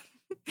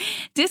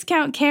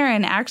 Discount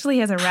Karen actually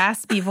has a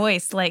raspy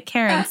voice like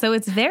Karen, so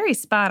it's very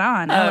spot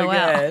on. LOL.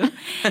 Good.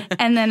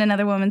 And then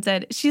another woman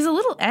said, she's a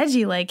little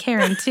edgy like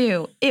Karen,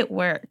 too. It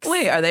works.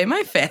 Wait, are they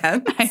my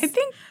fans? I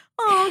think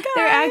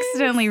they're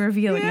accidentally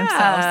revealing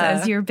themselves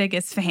as your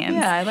biggest fans.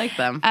 Yeah, I like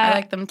them. I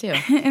like them, too.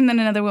 And then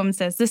another woman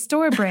says, the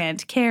store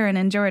brand, Karen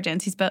and Georgia. And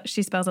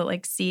she spells it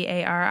like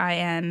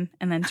Carin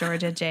and then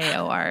Georgia,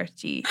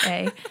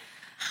 Georga.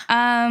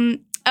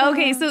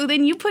 Okay, so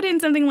then you put in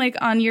something like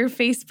on our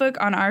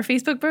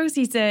Facebook post,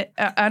 you said,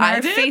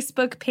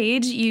 Facebook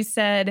page, you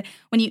said,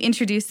 when you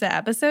introduced the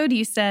episode,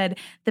 you said,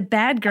 the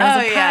bad girls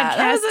of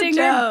podcasting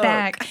are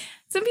back.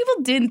 Some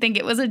people didn't think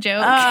it was a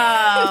joke.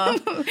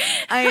 Oh,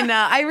 I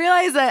know. I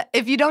realize that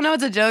if you don't know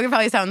it's a joke, it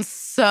probably sounds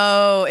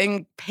so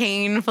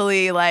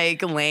painfully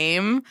like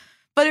lame,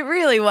 but it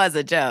really was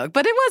a joke.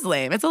 But it was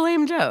lame. It's a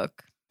lame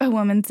joke. A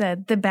woman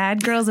said, the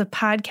bad girls of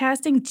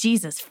podcasting?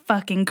 Jesus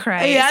fucking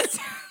Christ. Yes.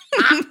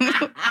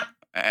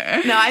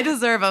 No, I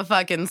deserve a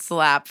fucking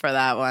slap for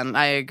that one.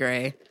 I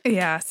agree.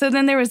 Yeah. So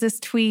then there was this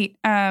tweet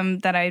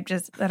that I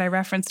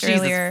referenced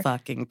earlier. Jesus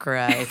fucking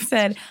Christ.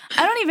 Said,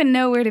 I don't even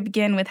know where to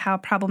begin with how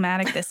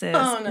problematic this is.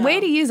 Oh, no. Way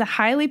to use a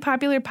highly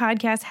popular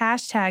podcast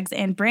hashtags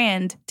and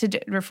brand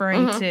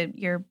referring to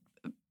your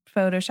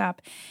Photoshop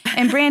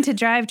and brand to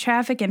drive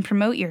traffic and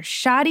promote your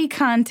shoddy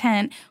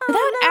content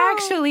without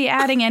actually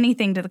adding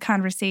anything to the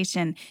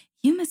conversation.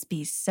 You must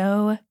be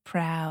so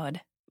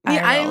proud.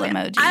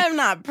 Emoji. I'm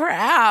not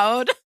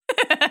proud.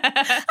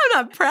 I'm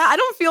not proud. I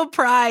don't feel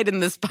pride in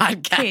this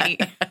podcast. Kate,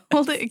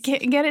 hold it.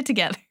 Get it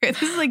together. This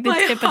is like the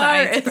tip of the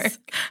iceberg.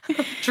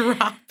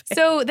 Drop.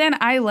 So then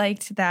I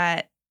liked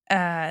that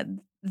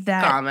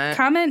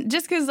comment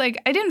just because I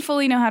didn't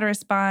fully know how to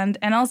respond,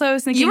 and also I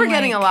was thinking you were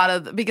getting a lot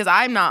of because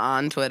I'm not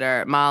on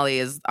Twitter. Molly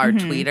is our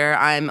tweeter.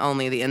 I'm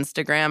only the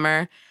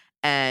Instagrammer,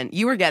 and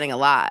you were getting a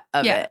lot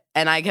of it.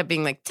 And I kept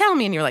being like, "Tell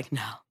me," and you're like,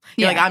 "No."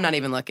 You're like, I'm not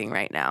even looking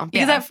right now.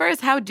 Because at first,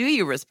 how do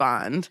you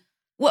respond?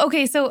 Well,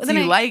 okay, so then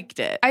you liked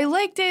it. I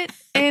liked it,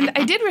 and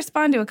I did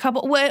respond to a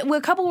couple.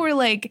 A couple were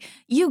like,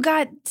 you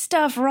got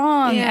stuff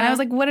wrong. Yeah. And I was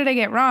like, what did I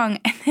get wrong?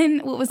 And then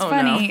what was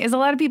funny is a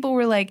lot of people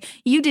were like,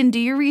 you didn't do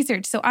your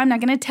research, so I'm not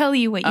going to tell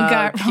you what you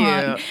got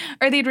wrong.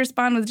 Or they'd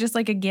respond with just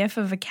like a gif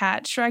of a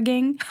cat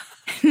shrugging.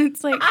 And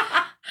it's like,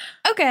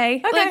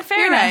 Okay, like,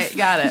 fair enough. Right.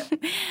 Got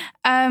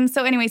it.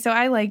 So anyway, so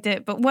I liked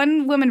it, but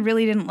one woman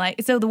really didn't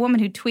like. So the woman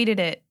who tweeted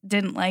it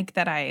didn't like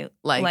that I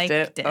liked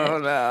it. Oh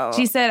no.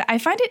 She said, "I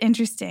find it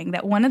interesting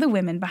that one of the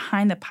women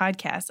behind the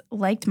podcast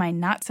liked my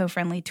not so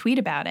friendly tweet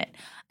about it.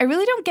 I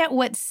really don't get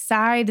what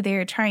side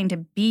they're trying to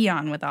be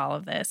on with all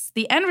of this.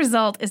 The end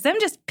result is them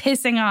just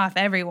pissing off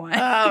everyone."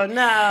 Oh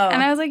no.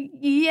 And I was like,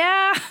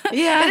 yeah.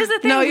 That is the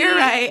thing. No, you're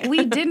right.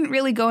 We didn't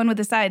really go in with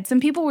the side. Some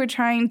people were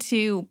trying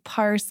to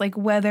parse like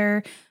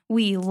whether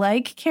we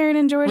like Karen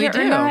and Georgia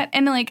or not.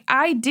 And like,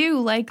 I do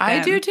like them.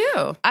 I do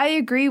too. I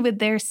agree with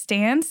their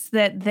stance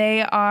that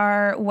they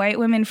are white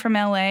women from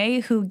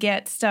LA who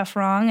get stuff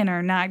wrong and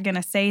are not going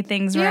to say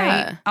things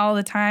right all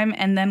the time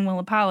and then will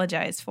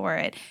apologize for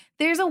it.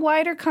 There's a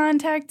wider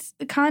context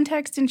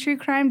in true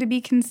crime to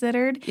be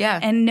considered. Yeah.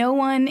 And no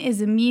one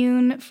is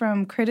immune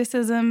from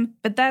criticism,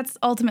 but that's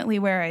ultimately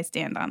where I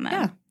stand on that.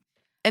 Yeah.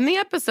 In the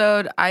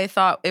episode, I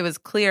thought it was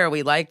clear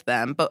we liked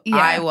them, but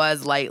I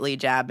was lightly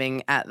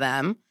jabbing at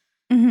them.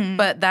 Mm-hmm.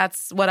 But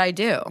that's what I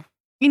do.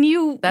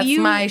 And that's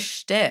my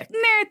shtick.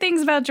 There are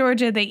things about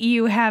Georgia that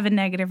you have a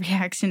negative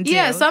reaction to.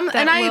 Yeah,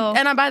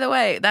 and by the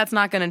way, that's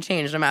not going to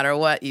change no matter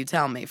what you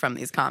tell me from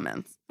these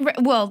comments.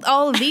 Well,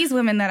 all of these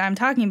women that I'm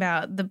talking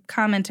about, the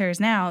commenters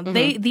now,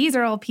 these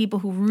are all people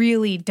who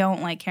really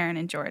don't like Karen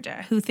and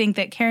Georgia, who think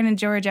that Karen and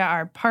Georgia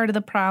are part of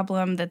the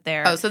problem, that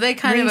they're so they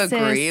kind racist, of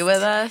agree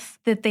with us?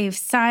 That they've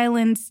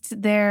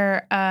silenced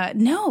their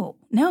no,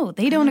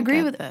 they don't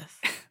agree with this.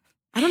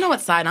 I don't know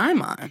what side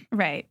I'm on.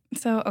 Right.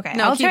 So, okay.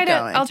 No, I'll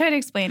try to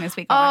explain as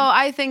we go on.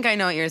 I think I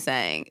know what you're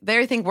saying.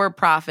 They think we're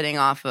profiting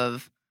off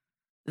of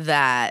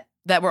that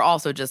we're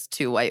also just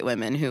two white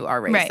women who are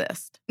racist.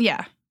 Right.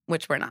 Yeah.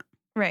 Which we're not.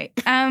 Right.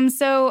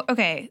 So,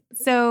 okay.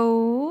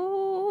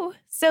 So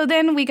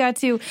then we got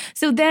to,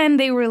 then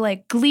they were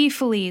like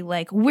gleefully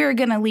like, we're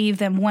going to leave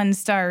them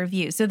 1-star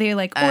review. So they're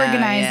like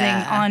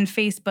organizing on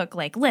Facebook,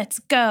 like, let's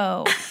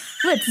go.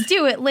 Let's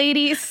do it,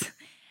 ladies.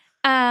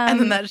 And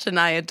then that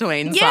Shania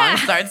Twain song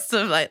starts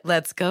to like,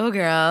 let's go,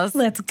 girls.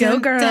 Let's go,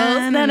 girls.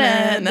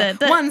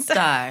 1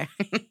 star.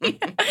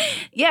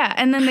 Yeah,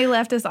 and then they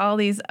left us all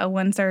these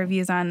 1-star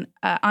reviews on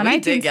iTunes. We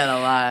did get a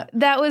lot.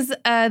 That was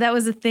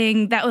a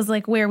thing. That was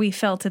like where we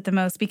felt it the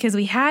most because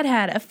we had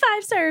a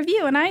 5-star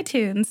review on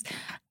iTunes,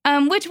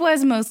 which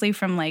was mostly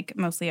from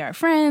mostly our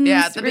friends.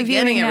 Yeah, at the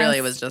beginning it really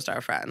was just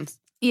our friends.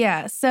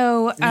 Yeah,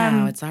 so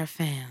now it's our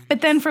fans.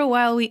 But then for a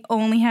while we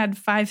only had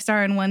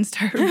 5-star and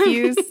 1-star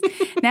reviews.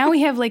 Now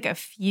we have like a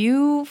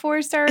few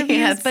 4-star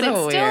reviews, but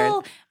it's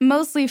still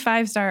mostly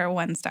 5-star or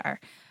 1-star.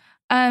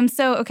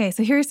 So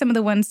here are some of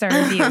the 1-star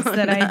reviews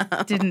that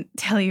I didn't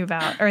tell you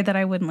about or that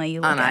I wouldn't let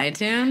you look at. On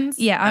iTunes?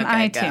 Yeah, on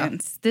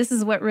iTunes. Go. This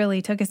is what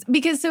really took us.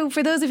 Because so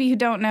for those of you who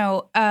don't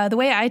know, the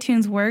way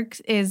iTunes works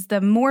is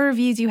the more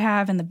reviews you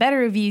have and the better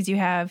reviews you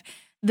have,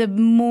 the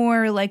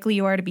more likely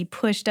you are to be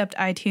pushed up to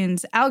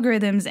iTunes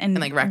algorithms and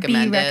be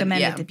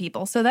recommended to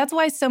people. So that's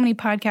why so many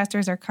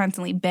podcasters are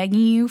constantly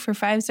begging you for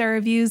 5-star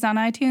reviews on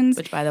iTunes.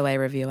 Which, by the way,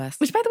 review us.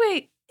 Which, by the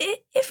way,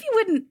 if you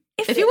wouldn't mind.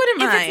 If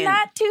it's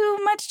not too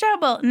much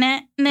trouble.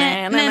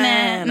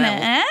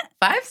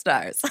 5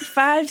 stars.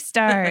 5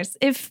 stars.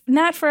 If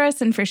not for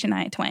us and for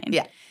Shania Twain.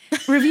 Yeah.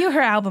 Review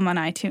her album on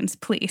iTunes,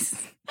 please.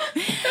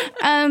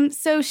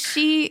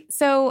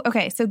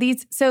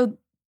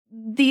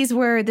 This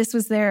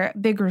was their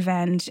big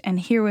revenge, and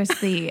here was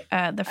the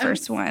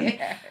first one.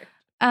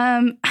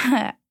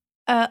 Aluna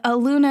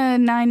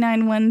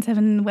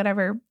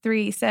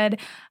 9917 said,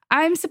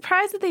 "I'm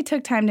surprised that they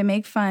took time to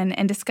make fun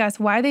and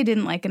discuss why they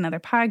didn't like another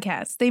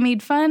podcast. They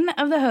made fun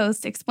of the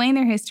host, explained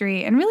their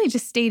history, and really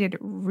just stated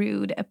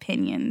rude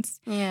opinions.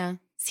 Yeah,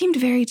 seemed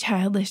very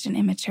childish and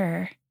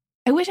immature.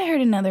 I wish I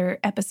heard another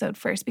episode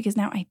first because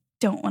now I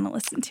don't want to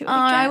listen to it again.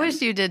 I wish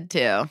you did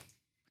too,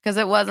 because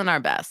it wasn't our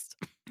best.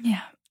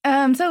 Yeah."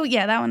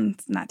 That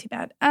one's not too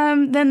bad.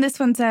 Then this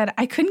one said,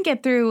 "I couldn't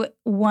get through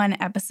one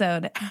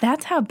episode.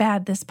 That's how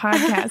bad this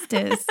podcast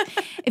is.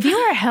 If you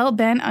are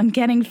hell-bent on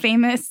getting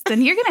famous,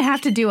 then you're going to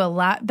have to do a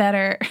lot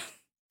better."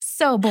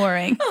 So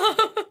boring.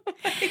 Oh,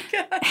 my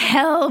God.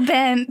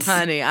 Hell-bent.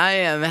 Honey, I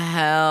am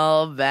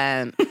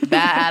hell-bent.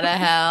 Bat out of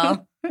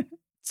hell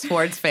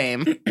towards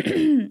fame.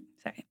 Sorry.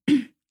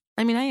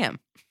 I mean, I am.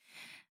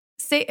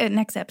 Say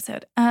next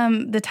episode.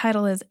 The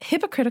title is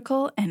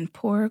Hypocritical and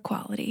Poor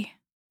Quality.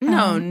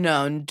 No,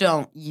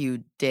 don't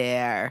you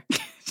dare.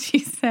 She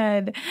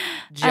said,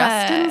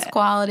 Justin's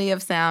quality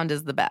of sound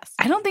is the best.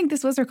 I don't think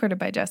this was recorded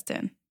by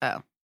Justin.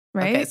 Oh.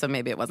 Right? Okay, so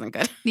maybe it wasn't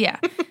good. Yeah.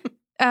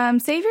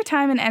 Save your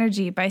time and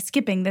energy by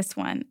skipping this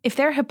one. If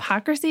their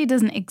hypocrisy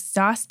doesn't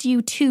exhaust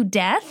you to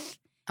death,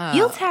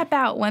 you'll tap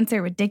out once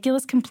their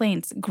ridiculous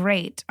complaints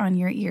grate on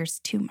your ears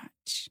too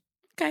much.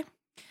 Okay.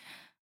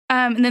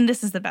 And then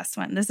this is the best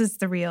one. This is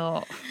the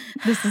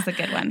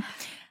good one.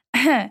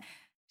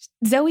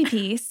 Zoe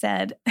P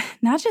said,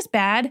 "Not just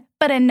bad,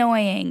 but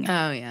annoying."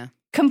 Oh, yeah.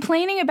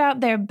 complaining about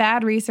their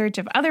bad research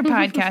of other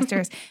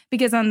podcasters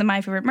because on the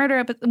My Favorite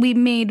Murder, we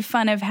made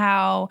fun of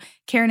how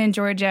Karen and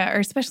Georgia, or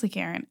especially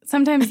Karen,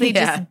 sometimes they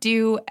just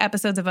do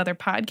episodes of other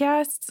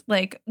podcasts,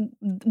 like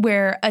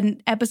where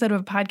an episode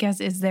of a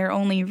podcast is their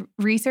only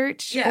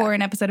research or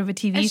an episode of a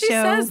TV show. She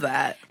says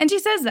that. And she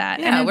says that.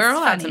 Yeah, and we're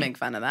allowed to make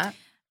fun of that.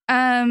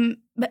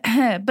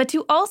 But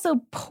to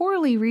also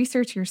poorly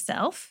research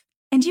yourself,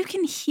 and you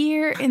can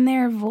hear in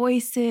their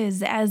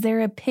voices as their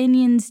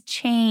opinions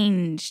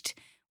changed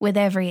with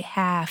every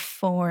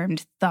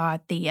half-formed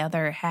thought the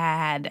other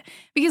had.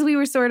 Because we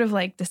were sort of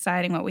like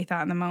deciding what we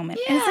thought in the moment.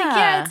 Yeah. And it's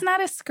like, it's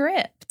not a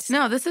script.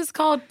 No, this is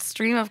called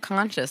stream of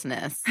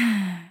consciousness.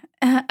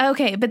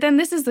 Okay, but then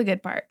this is the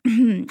good part.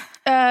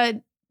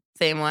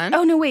 Same one?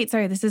 Oh, no, wait,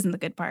 sorry, this isn't the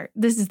good part.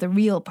 This is the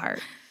real part.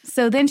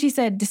 So then she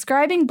said,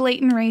 describing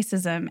blatant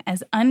racism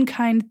as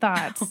unkind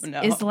thoughts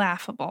is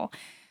laughable.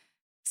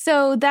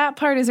 So that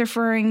part is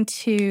referring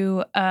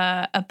to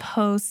a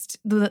post,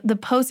 the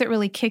post that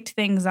really kicked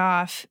things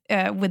off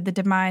with the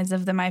demise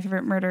of the My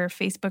Favorite Murder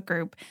Facebook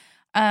group,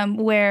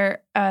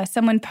 where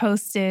someone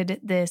posted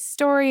this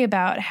story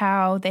about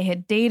how they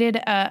had dated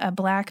a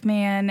black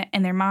man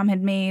and their mom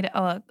had made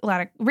a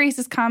lot of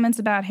racist comments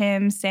about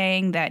him,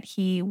 saying that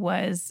he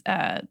was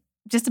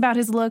just about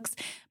his looks,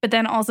 but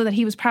then also that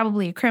he was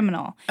probably a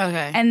criminal.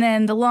 Okay. And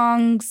then the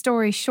long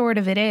story short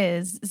of it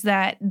is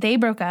that they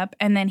broke up,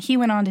 and then he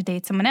went on to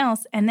date someone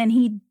else, and then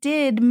he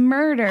did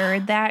murder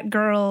that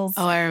girl's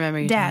I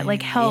remember dad,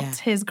 like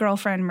helped his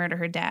girlfriend murder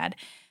her dad.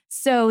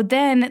 So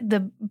then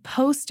the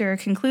poster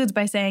concludes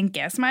by saying,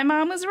 guess my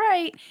mom was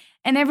right.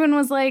 And everyone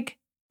was like,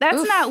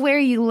 that's not where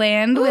you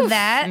land with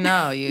that.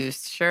 No, you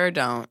sure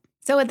don't.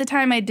 So at the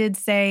time, I did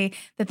say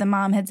that the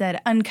mom had said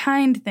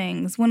unkind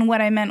things when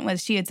what I meant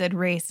was she had said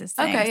racist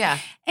things. Okay, yeah.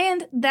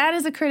 And that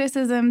is a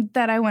criticism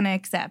that I want to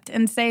accept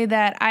and say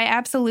that I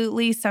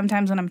absolutely,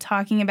 sometimes when I'm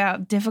talking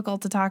about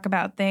difficult to talk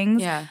about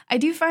things, I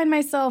do find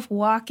myself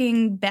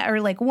walking back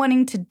or like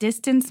wanting to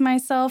distance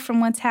myself from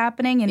what's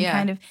happening and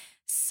kind of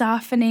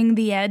softening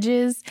the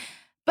edges.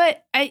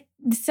 But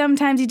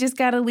sometimes you just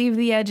got to leave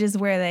the edges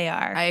where they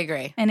are. I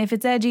agree. And if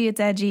it's edgy, it's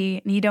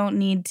edgy. And you don't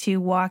need to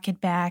walk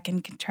it back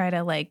and try to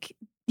I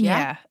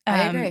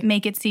agree.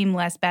 Make it seem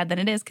less bad than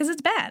it is, because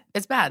it's bad.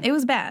 It's bad. It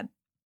was bad.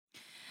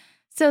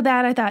 So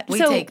that I thought. We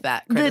take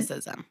that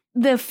criticism.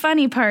 The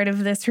funny part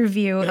of this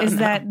review is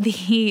that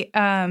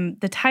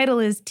the title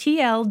is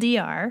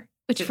TLDR,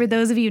 which for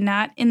those of you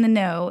not in the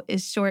know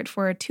is short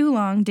for too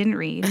long, didn't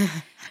read.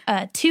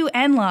 Two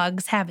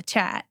N-logs have a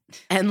chat.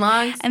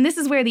 N-logs? And this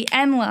is where the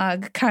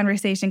N-log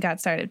conversation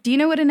got started. Do you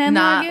know what an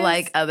N-log is? Not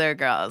like other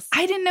girls.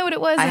 I didn't know what it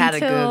was I had to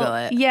Google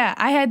it. Yeah,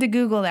 I had to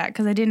Google that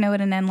because I didn't know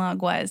what an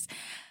N-log was.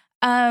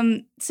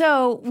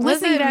 So what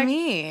does it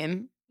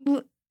mean?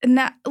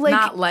 Not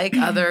like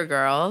other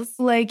girls.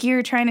 Like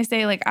you're trying to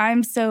say like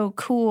I'm so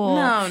cool.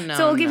 No.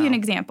 So I'll give you an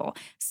example.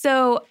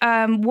 So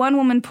one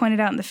woman pointed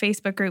out in the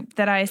Facebook group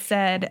that I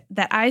said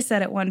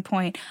at one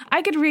point,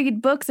 I could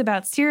read books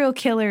about serial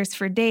killers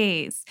for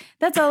days.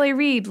 That's all I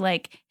read,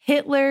 like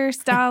Hitler,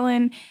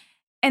 Stalin.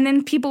 And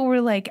then people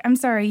were like, I'm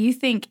sorry, you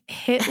think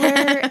Hitler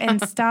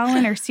and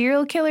Stalin are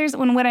serial killers?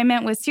 When what I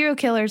meant was serial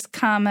killers,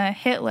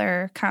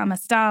 Hitler,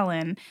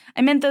 Stalin.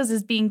 I meant those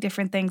as being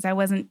different things. I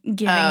wasn't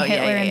giving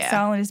Hitler and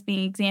Stalin as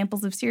being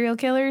examples of serial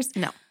killers.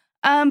 No.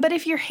 But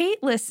if you're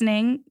hate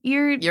listening,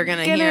 you're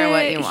gonna hear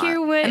what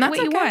you want. And that's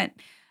what you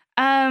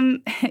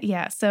want.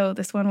 Yeah, so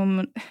this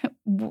one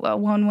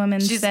woman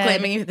She's said,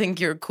 claiming you think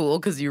you're cool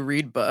because you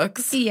read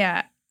books.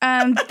 Yeah.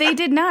 They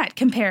did not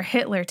compare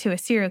Hitler to a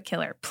serial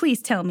killer.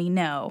 Please tell me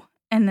no.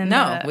 And then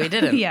we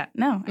didn't. Yeah,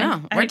 no.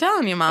 We're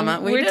telling you, Mama.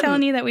 We're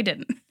telling you that we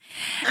didn't.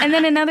 And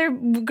then another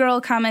girl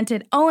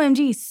commented,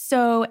 OMG,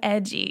 so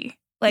edgy.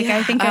 Like,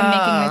 I think I'm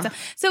making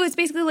myself. So it's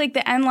basically like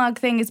the N-log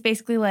thing is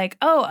basically like,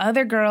 oh,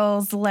 other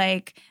girls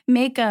like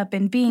makeup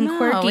and being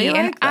quirky.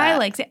 And I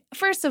like it.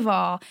 First of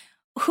all,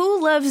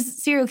 who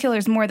loves serial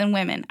killers more than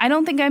women? I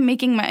don't think I'm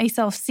making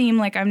myself seem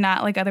like I'm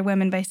not like other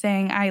women by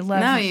saying I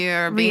love. No,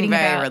 you're being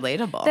very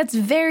relatable. That's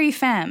very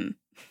femme.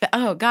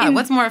 Oh God,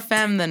 what's more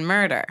femme than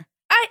murder?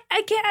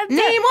 I can't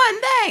name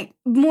one thing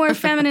more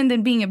feminine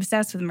than being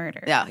obsessed with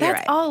murder. Yeah, you're right.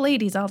 That's all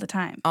ladies all the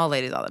time. All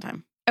ladies all the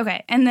time.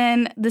 Okay, and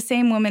then the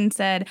same woman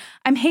said,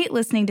 I'm hate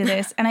listening to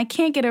this, and I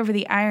can't get over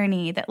the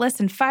irony that less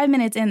than 5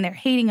 minutes in, they're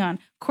hating on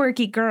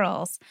quirky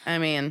girls. I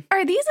mean...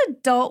 Are these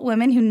adult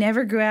women who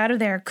never grew out of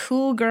their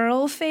cool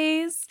girl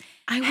phase?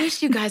 I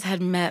wish you guys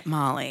had met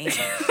Molly.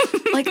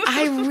 Like,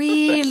 I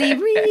really,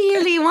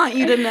 really want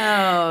you to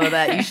know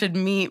that you should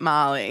meet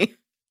Molly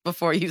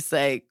before you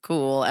say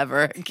cool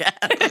ever again.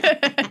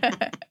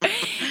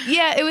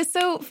 Yeah, it was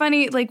so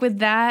funny, like, with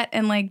that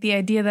and, like, the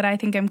idea that I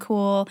think I'm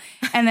cool.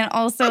 And then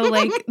also,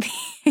 like, the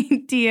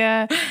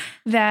idea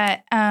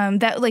that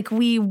like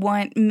we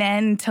want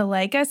men to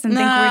like us and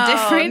think we're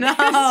different.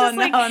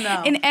 No,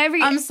 no.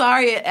 I'm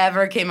sorry it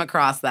ever came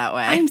across that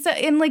way.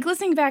 And like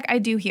listening back, I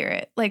do hear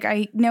it. Like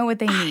I know what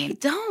they mean. I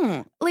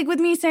don't. Like with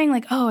me saying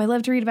like, oh, I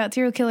love to read about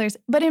serial killers.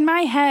 But in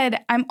my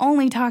head, I'm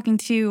only talking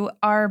to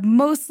our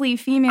mostly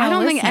female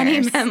listeners. Think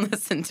any men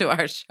listen to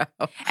our show.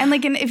 And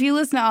like, if you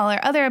listen to all our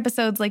other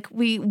episodes, like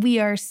we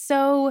are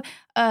so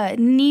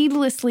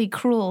needlessly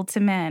cruel to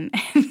men.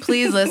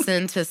 Please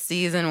listen to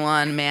season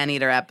 1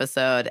 Man-Eater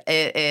episode.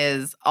 It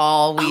is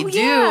all we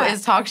do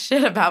is talk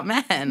shit about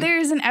men.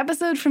 There's an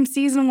episode from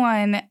season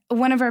 1,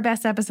 one of our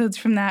best episodes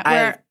from that.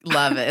 I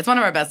love it. It's one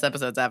of our best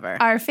episodes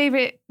ever. Our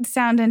favorite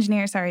sound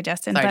engineer, sorry,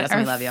 Justin,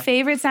 we love you.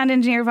 Favorite sound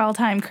engineer of all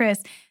time,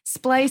 Chris,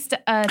 spliced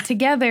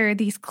together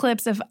these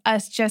clips of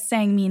us just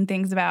saying mean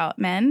things about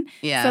men.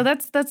 Yeah. So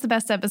that's the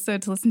best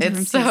episode to listen to from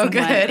It's season so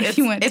good. 1 if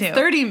you want to. It's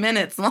 30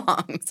 minutes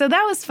long. So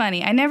that was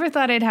funny. I never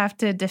thought I'd have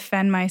to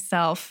defend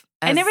myself.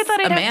 I never thought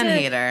I'd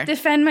have to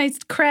defend my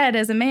cred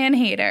as a man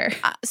hater.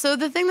 So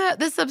the thing that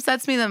this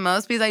upsets me the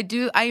most,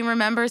 because I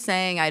remember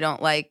saying I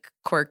don't like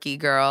quirky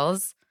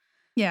girls.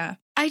 Yeah.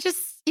 I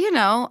just,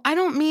 I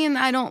don't mean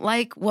I don't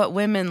like what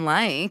women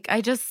like.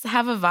 I just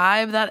have a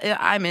vibe that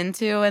I'm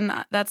into, and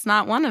that's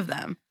not one of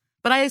them.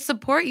 But I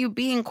support you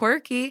being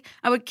quirky.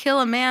 I would kill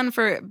a man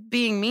for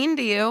being mean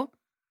to you,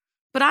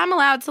 but I'm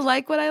allowed to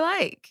like what I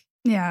like.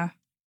 Yeah.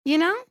 You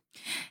know?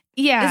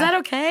 Yeah. Is that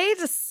okay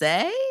to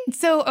say?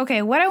 So,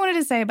 okay, what I wanted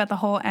to say about the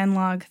whole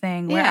N-Log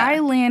thing, where I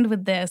land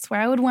with this, where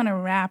I would want to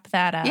wrap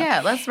that up.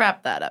 Yeah, let's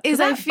wrap that up. Is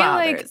I feel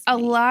like a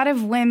lot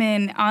of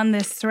women on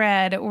this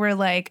thread were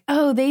like,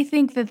 oh, they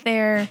think that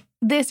they're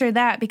this or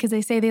that because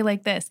they say they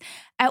like this.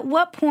 At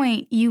what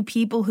point, you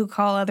people who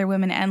call other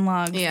women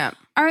N-Logs,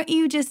 aren't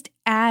you just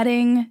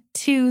adding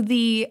to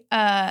the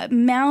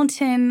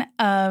mountain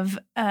of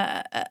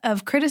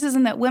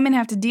criticism that women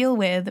have to deal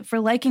with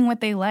for liking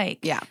what they like?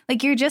 Yeah.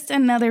 Like you're just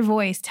another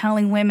voice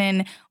telling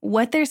women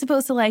what they're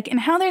supposed to like and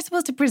how they're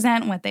supposed to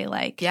present what they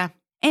like. Yeah.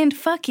 And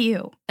fuck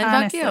you,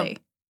 honestly. Fuck you.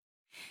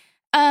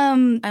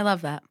 I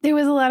love that. There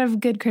was a lot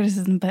of good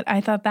criticism, but I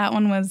thought that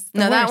one was the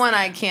worst. That one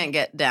I can't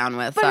get down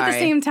with. But at the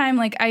same time,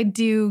 like, I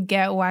do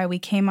get why we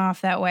came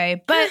off that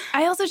way. But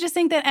I also just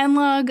think that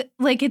N-Log,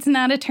 like, it's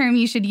not a term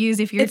you should use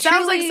if you're It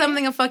sounds like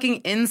something a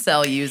fucking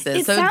incel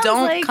uses, so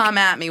don't come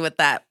at me with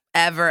that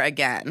ever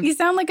again. You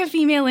sound like a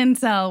female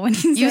incel when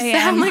you say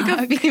sound N-Log.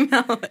 like a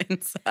female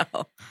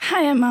incel.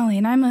 Hi, I'm Molly,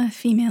 and I'm a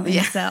female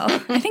incel.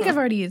 I think I've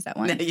already used that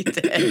one. No, you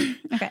did.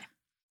 Okay.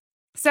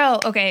 So,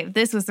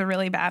 this was a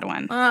really bad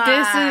one.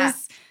 I'm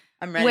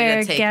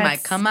ready to take my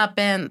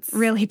comeuppance.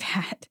 Really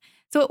bad.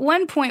 So at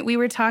one point we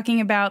were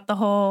talking about the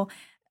whole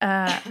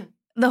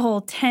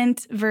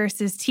tent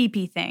versus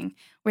teepee thing,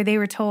 where they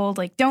were told,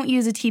 like, don't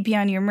use a teepee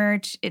on your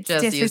merch. It's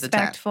just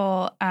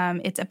disrespectful.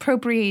 It's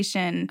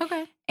appropriation.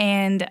 Okay.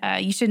 And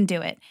you shouldn't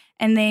do it.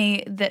 And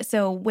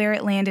so where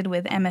it landed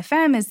with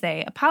MFM is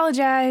they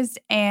apologized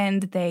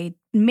and they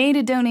made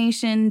a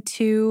donation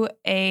to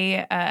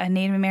a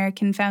Native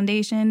American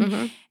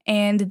foundation,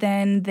 and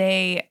then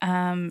they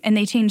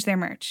changed their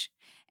merch.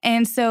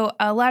 And so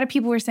a lot of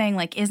people were saying,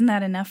 like, isn't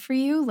that enough for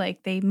you?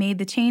 Like, they made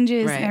the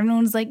changes, and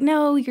everyone was like,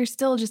 no, you're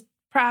still just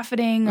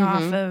profiting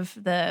off of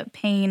the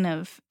pain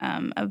of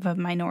a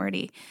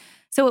minority.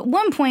 So at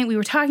one point we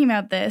were talking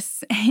about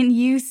this, and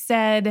you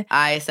said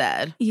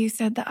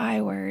the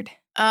I word.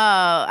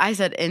 Oh, I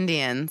said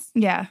Indians.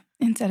 Yeah,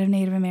 instead of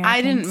Native Americans.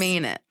 I didn't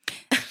mean it.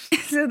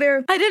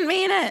 I didn't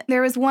mean it.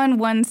 There was one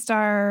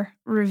 1-star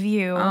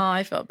review. Oh,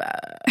 I feel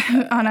bad.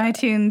 On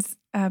iTunes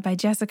by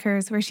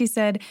Jessica's, where she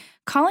said,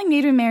 calling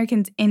Native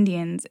Americans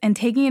Indians and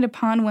taking it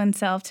upon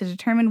oneself to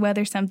determine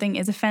whether something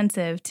is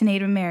offensive to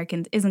Native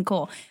Americans isn't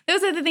cool.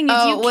 Those are the things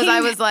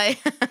I was like,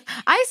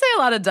 I say a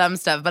lot of dumb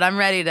stuff, but I'm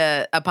ready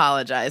to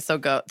apologize. So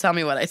go, tell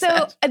me what I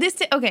said.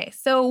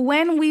 So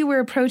when we were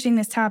approaching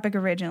this topic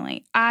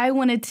originally, I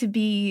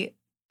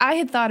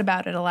had thought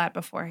about it a lot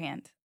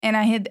beforehand.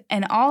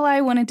 And all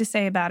I wanted to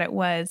say about it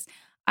was,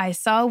 I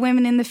saw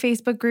women in the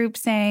Facebook group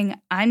saying,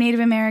 I'm Native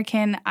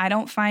American. I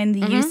don't find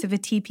the use of a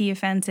teepee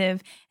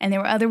offensive. And there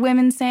were other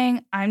women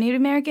saying, I'm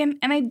Native American,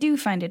 and I do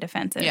find it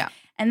offensive. Yeah.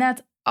 And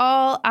that's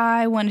all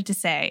I wanted to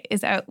say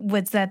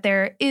was that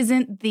there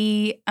isn't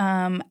the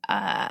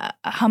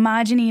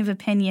homogeny of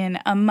opinion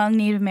among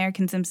Native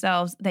Americans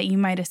themselves that you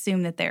might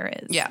assume that there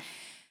is. Yeah.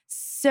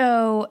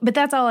 So, but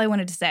that's all I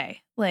wanted to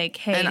say. Like,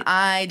 hey. And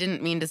I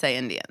didn't mean to say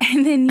Indian.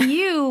 And then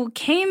you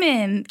came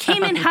in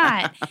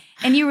hot,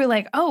 and you were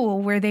like, oh,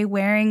 well, were they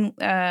wearing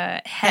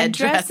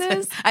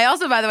headdresses? I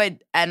also, by the way,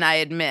 and I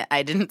admit,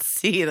 I didn't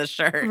see the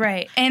shirt.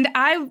 Right. And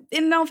I,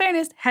 in all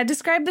fairness, had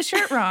described the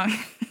shirt wrong.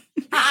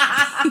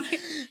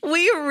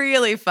 We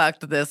really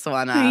fucked this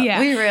one up. Yeah.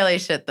 We really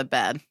shit the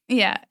bed.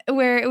 Yeah,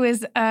 where it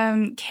was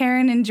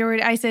Karen and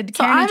Georgia. I said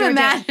so Karen and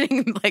Georgia. I'm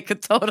imagining like a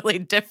totally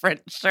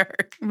different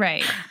shirt.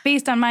 Right.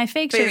 Based on my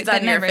fake shirt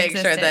that never existed.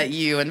 Based on your fake shirt that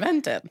you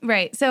invented.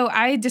 Right. So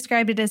I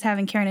described it as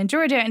having Karen and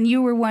Georgia, and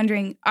you were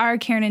wondering, are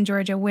Karen and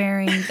Georgia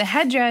wearing the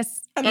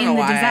headdress I don't know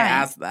why I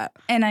asked that.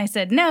 And I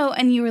said no,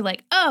 and you were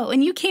like, oh,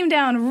 and you came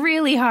down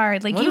really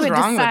hard. Like, you had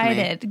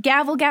decided.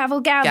 Gavel, gavel,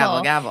 gavel.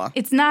 Gavel, gavel.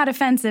 It's not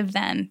offensive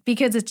then,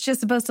 because it's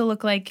just supposed to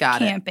look like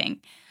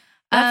camping.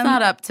 That's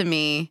not up to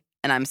me,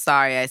 and I'm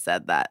sorry I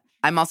said that.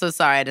 I'm also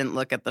sorry I didn't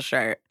look at the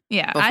shirt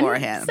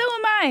beforehand. So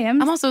am I.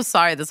 I'm also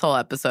sorry this whole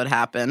episode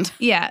happened.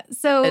 Yeah,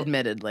 so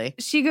admittedly.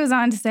 She goes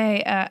on to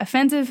say,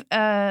 offensive,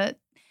 and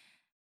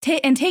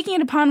taking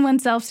it upon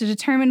oneself to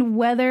determine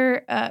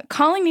whether,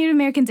 calling Native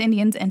Americans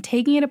Indians and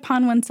taking it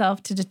upon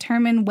oneself to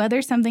determine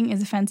whether something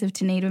is offensive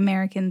to Native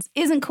Americans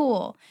isn't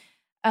cool.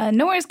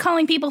 Nor is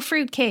calling people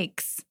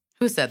fruitcakes.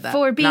 Who said that?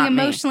 For being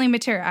emotionally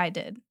mature. I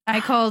did. I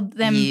called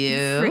them.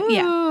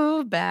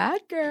 You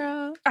bad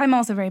girl. I'm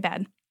also very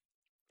bad.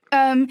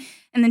 And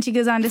then she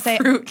goes on to say,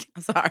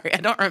 Sorry, I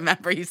don't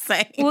remember you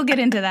saying. We'll get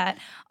into that.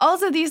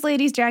 Also, these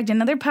ladies dragged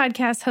another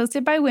podcast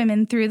hosted by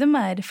women through the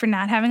mud for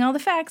not having all the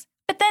facts,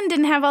 but then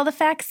didn't have all the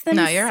facts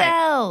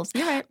themselves.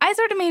 No, you're right. I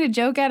sort of made a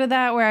joke out of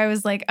that where I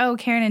was like, oh,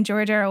 Karen and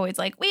Georgia are always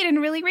like, we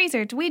didn't really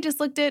research. We just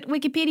looked at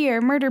Wikipedia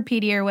or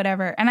Murderpedia or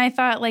whatever. And I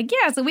thought like,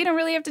 yeah, so we don't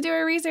really have to do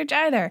our research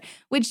either,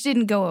 which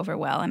didn't go over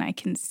well. And I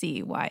can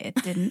see why it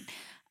didn't.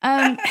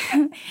 And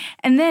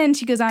then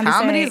she goes on to say,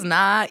 comedy's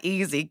not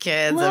easy,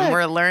 kids, and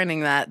we're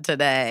learning that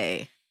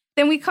today.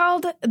 Then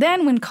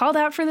when called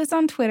out for this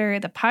on Twitter,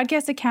 the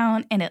podcast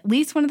account and at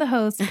least one of the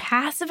hosts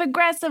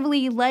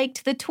passive-aggressively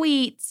liked the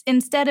tweets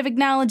instead of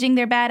acknowledging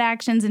their bad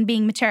actions and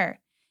being mature.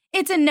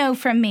 It's a no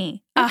from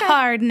me. Okay. A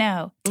hard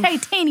no. Oof.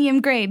 Titanium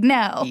grade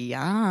no.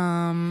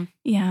 Yum.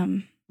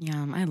 Yum.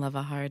 Yum. I love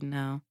a hard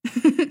no.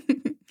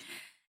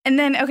 And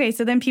then,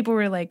 so then people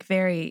were like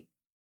very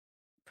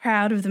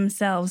proud of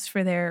themselves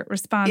for their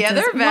responses. Yeah,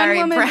 they're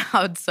very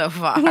proud so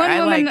far.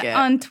 I like it.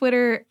 On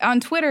Twitter,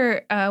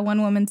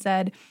 one woman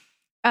said,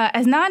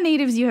 as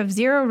non-natives, you have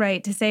zero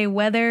right to say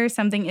whether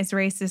something is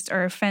racist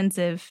or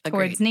offensive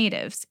towards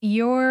natives.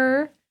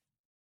 Your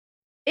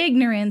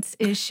ignorance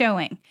is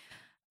showing.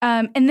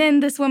 And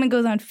then this woman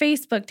goes on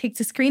Facebook, takes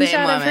a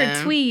screenshot of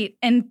her tweet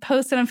and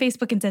posts it on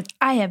Facebook and says,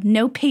 I have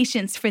no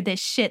patience for this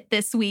shit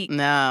this week.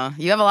 No,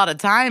 you have a lot of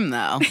time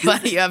though,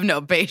 but you have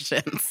no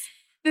patience.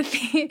 The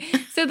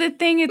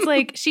thing, it's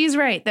like, she's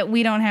right that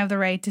we don't have the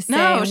right to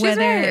say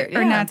whether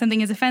or not something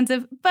is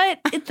offensive, but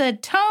the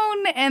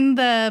tone and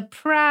the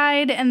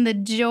pride and the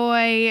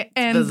joy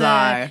and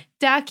the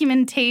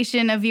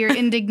documentation of your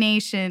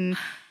indignation,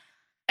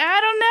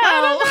 I don't know.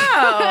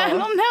 I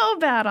don't know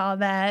about all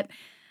that.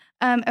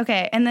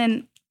 And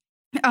then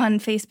on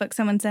Facebook,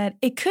 someone said,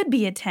 it could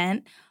be a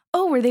tent.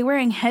 Oh, were they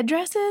wearing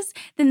headdresses?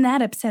 Then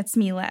that upsets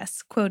me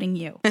less, quoting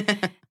you.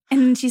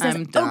 And she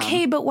says,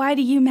 okay, but why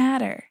do you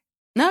matter?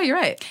 No, you're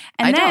right.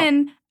 And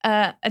then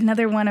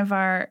another one of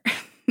our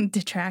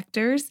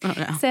detractors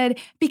said,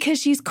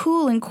 because she's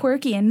cool and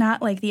quirky and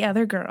not like the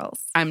other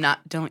girls. I'm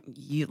not. Don't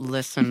you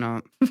listen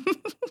up.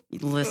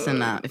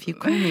 Listen up. If you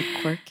call me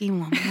quirky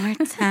one more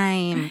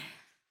time.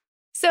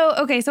 So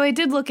I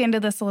did look into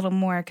this a little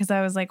more because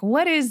I was like,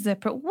 what is the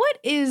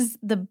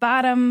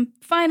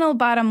final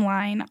bottom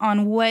line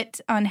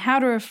on how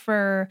to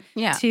refer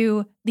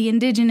to the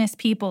indigenous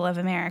people of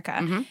America?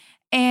 Mm-hmm.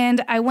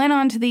 And I went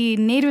on to the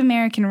Native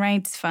American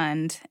Rights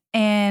Fund,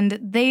 and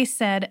they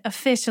said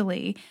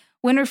officially,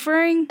 when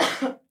referring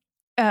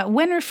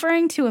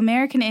to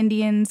American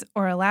Indians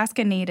or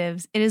Alaska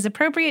Natives, it is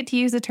appropriate to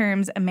use the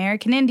terms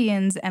American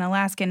Indians and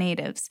Alaska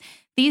Natives.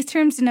 These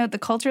terms denote the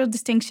cultural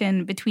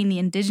distinction between the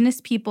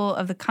indigenous people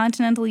of the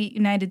continental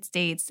United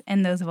States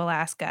and those of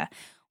Alaska.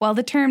 While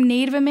the term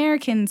Native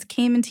Americans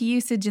came into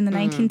usage in the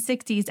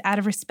 1960s out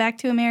of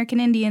respect to American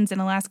Indians and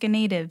Alaska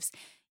Natives,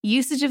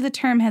 usage of the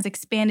term has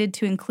expanded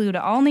to include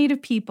all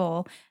Native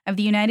people of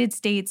the United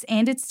States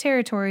and its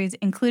territories,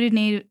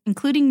 including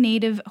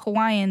Native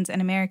Hawaiians and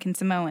American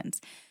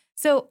Samoans.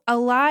 So a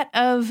lot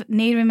of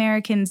Native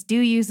Americans do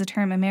use the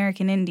term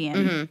American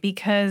Indian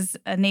because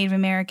a Native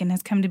American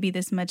has come to be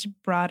this much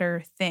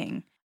broader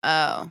thing.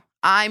 Oh,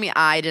 I mean,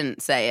 I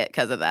didn't say it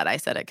because of that. I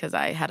said it because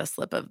I had a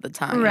slip of the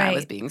tongue and I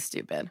was being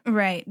stupid.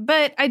 Right.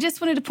 But I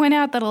just wanted to point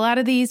out that a lot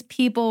of these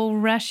people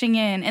rushing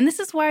in, and this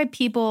is why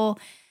people...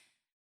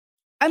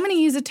 I'm going to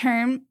use a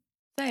term,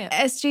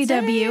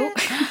 SJW,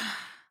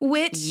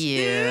 which...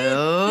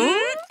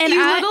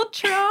 Little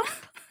Trump.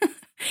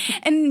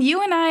 And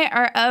you and I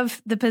are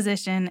of the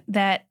position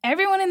that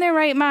everyone in their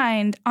right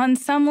mind, on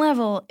some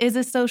level, is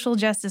a social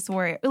justice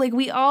warrior. Like,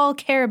 we all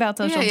care about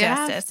social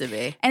justice. Has to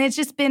be. And it's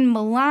just been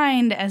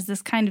maligned as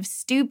this kind of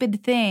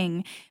stupid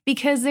thing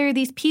because there are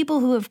these people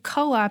who have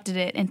co-opted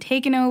it and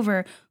taken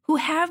over who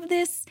have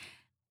this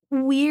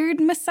weird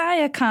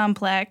messiah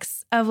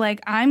complex of like,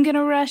 I'm going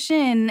to rush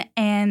in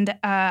and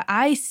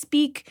I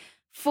speak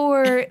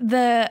for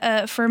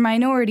for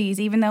minorities,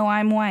 even though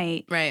I'm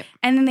white. Right.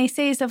 And then they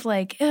say stuff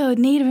like, oh,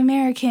 Native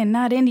American,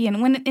 not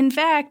Indian. When in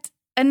fact,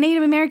 a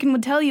Native American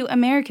would tell you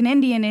American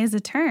Indian is a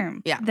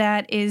term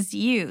that is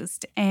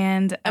used.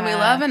 And we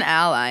love an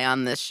ally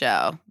on this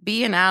show.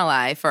 Be an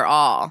ally for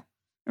all.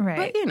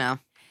 Right. But,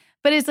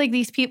 But it's like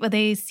these people,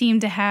 they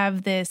seem to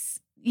have this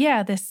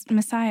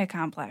Messiah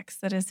complex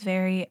that is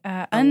very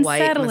unsettling.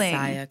 White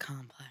Messiah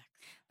complex.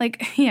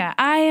 Like,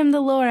 I am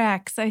the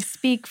Lorax. I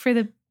speak for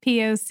the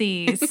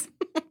POCs.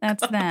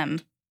 That's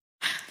them.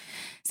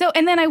 So,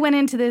 and then I went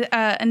into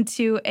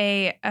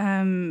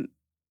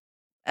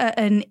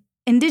an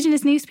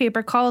indigenous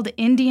newspaper called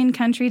Indian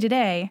Country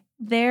Today.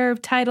 Their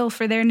title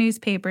for their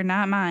newspaper,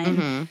 not mine.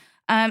 Mm-hmm.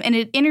 And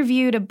it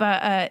interviewed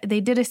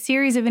they did a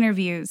series of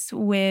interviews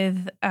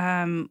with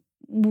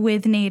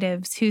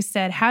natives who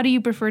said, how do you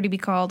prefer to be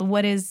called?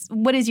 What is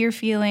your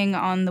feeling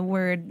on the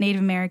word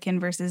Native American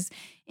versus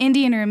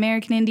Indian or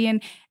American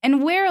Indian?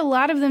 And where a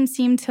lot of them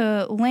seem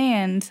to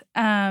land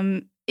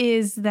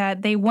is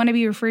that they want to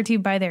be referred to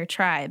by their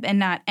tribe and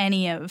not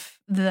any of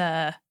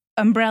the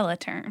umbrella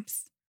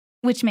terms,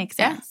 which makes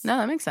sense. Yeah, no,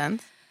 that makes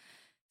sense.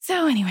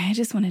 So anyway, I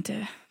just wanted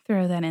to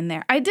throw that in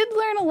there. I did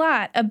learn a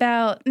lot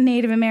about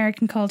Native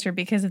American culture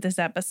because of this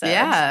episode.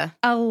 Yeah.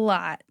 A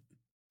lot.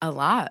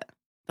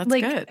 That's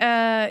good.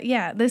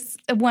 This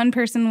one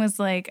person was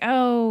like,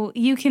 oh,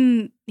 you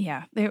can,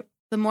 the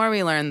more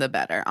we learn, the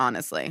better,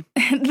 honestly.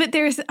 But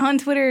there's, on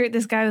Twitter,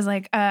 this guy was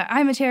like,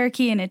 I'm a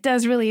Cherokee and it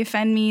does really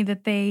offend me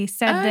that they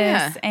said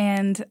this.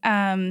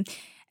 Yeah.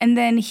 And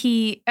then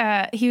he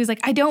was like,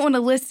 I don't want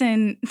to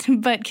listen,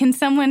 but can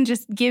someone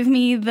just give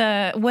me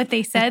what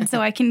they said so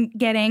I can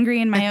get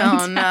angry in my own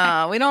time?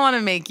 No, we don't want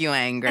to make you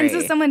angry. And so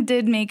someone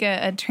did make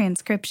a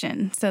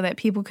transcription so that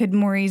people could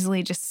more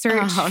easily just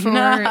search for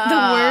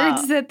the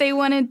words that they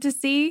wanted to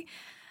see.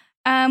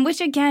 Which,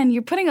 again,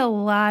 you're putting a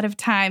lot of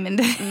time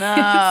into this.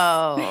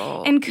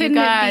 No. And couldn't you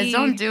guys, it be...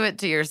 don't do it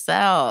to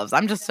yourselves.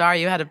 I'm just sorry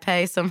you had to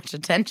pay so much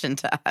attention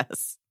to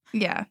us.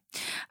 Yeah.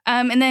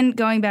 And then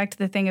going back to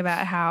the thing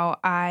about how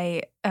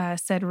I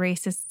said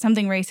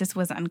something racist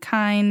was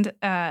unkind.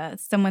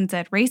 Someone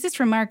said racist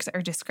remarks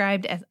are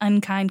described as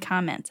unkind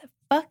comments.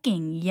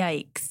 Fucking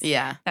yikes.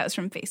 Yeah. That was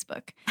from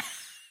Facebook.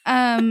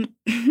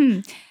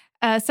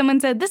 Someone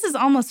said, this is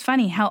almost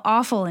funny how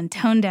awful and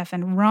tone deaf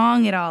and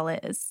wrong it all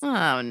is.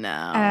 Oh,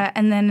 no.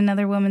 And then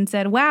another woman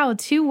said, wow,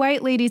 2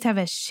 white ladies have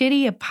a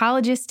shitty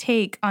apologist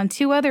take on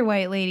 2 other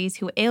white ladies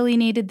who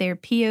alienated their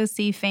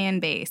POC fan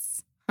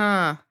base.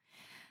 Huh.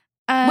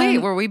 Wait,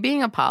 were we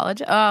being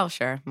apologized? Oh,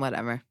 sure.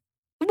 Whatever.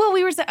 Well,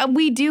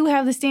 we do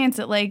have the stance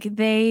that, like,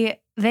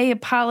 they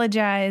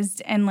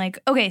apologized and, like,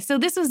 okay, so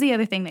this was the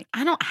other thing that...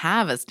 I don't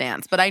have a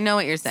stance, but I know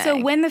what you're saying. So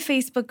when the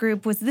Facebook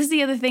group this is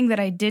the other thing that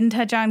I didn't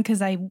touch on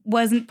because I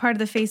wasn't part of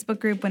the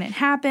Facebook group when it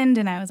happened,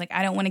 and I was like,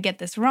 I don't want to get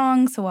this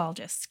wrong, so I'll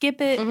just skip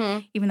it,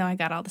 even though I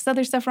got all this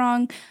other stuff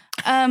wrong.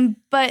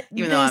 But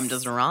even though I'm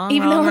just wrong,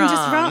 even though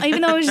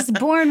I was just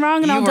born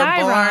wrong and I'll die wrong.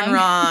 You were born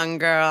wrong,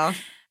 girl.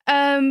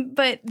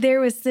 But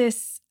there was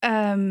this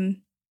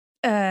thing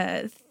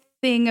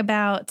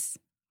about...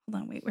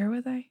 Hold on, wait, where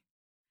was I?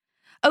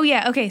 Oh,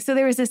 yeah. Okay. So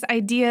there was this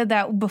idea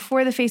that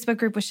before the Facebook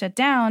group was shut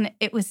down,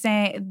 it was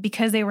saying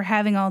because they were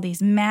having all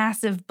these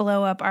massive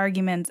blow up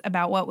arguments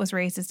about what was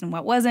racist and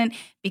what wasn't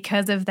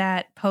because of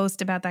that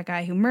post about that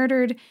guy who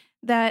murdered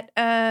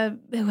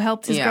who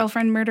helped his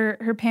girlfriend murder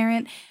her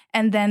parent.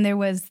 And then there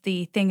was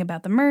the thing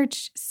about the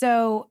merch.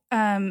 So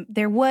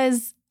there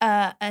was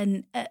a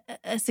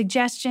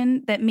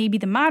suggestion that maybe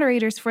the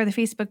moderators for the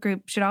Facebook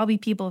group should all be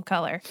people of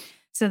color.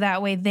 So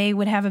that way they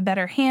would have a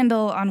better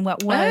handle on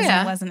what was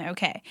and wasn't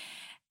okay.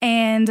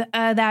 And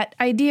that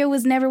idea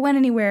never went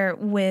anywhere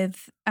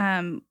with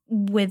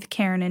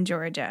Karen in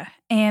Georgia.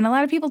 And a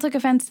lot of people took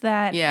offense to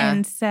that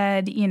and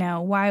said,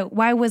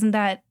 why wasn't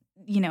that,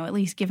 at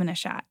least given a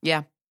shot?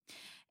 Yeah.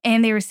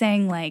 And they were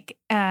saying, like,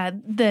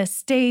 the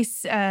stay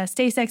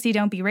sexy,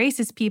 don't be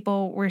racist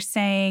people were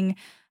saying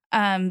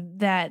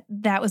that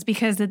was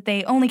because that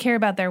they only care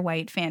about their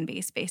white fan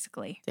base,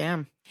 basically.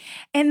 Damn.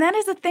 And that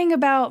is the thing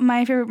about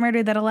My Favorite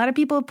Murder that a lot of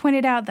people have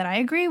pointed out that I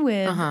agree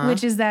with,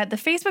 which is that the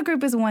Facebook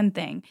group is one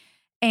thing.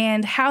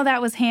 And how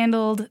that was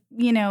handled,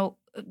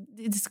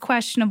 it's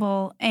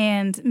questionable.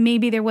 And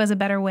maybe there was a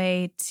better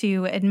way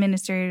to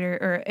administrate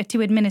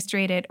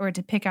it or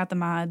to pick out the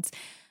mods.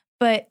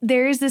 But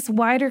there is this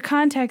wider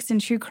context in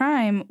true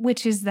crime,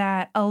 which is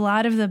that a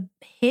lot of the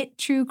hit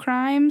true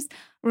crimes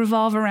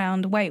revolve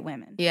around white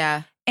women.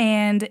 Yeah.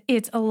 And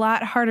it's a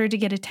lot harder to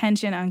get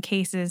attention on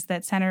cases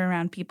that center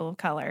around people of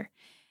color.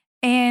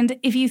 And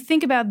if you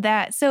think about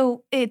that,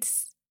 so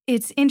it's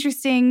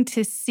interesting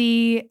to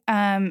see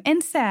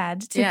and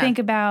sad to think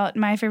about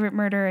My Favorite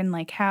Murder and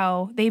like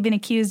how they've been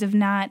accused of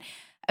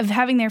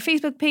having their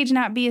Facebook page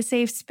not be a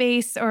safe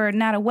space or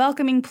not a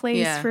welcoming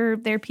place for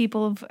their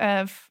people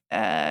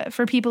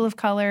for people of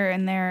color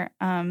and their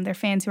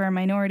fans who are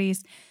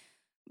minorities.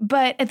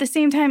 But at the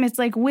same time, it's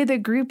like with a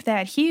group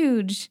that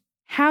huge,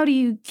 how do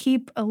you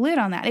keep a lid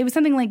on that? It was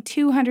something like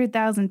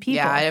 200,000 people.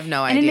 Yeah, I have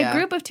no idea. And in a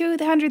group of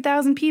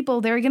 200,000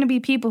 people, there are going to be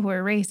people who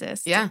are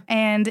racist. Yeah.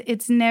 And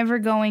it's never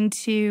going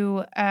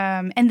to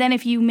and then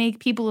if you make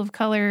people of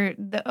color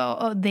the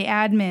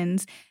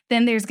admins,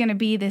 then there's going to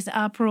be this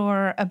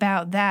uproar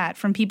about that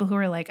from people who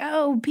are like,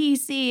 oh,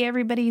 PC,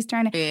 everybody's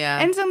trying to.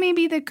 Yeah. And so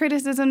maybe the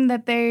criticism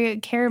that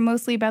they care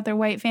mostly about their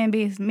white fan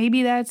base,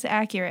 maybe that's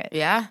accurate.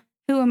 Yeah.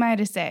 Who am I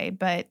to say?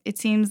 But it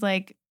seems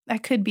like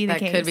that could be the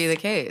case. That could be the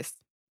case.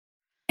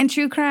 And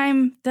true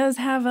crime does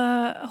have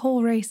a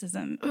whole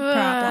racism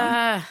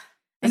problem.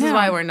 This is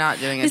why we're not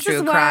doing a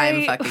true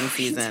crime fucking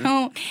season.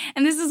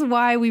 And this is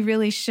why we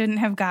really shouldn't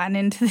have gotten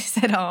into this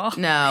at all.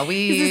 No,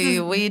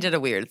 we did a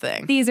weird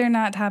thing. These are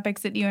not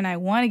topics that you and I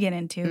want to get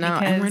into. No,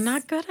 and we're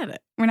not good at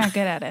it. We're not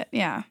good at it.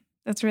 Yeah.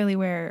 That's really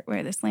where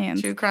this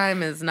lands. True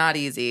crime is not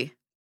easy.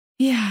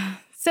 Yeah.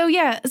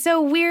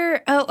 So we're,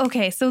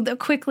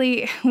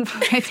 quickly,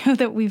 I know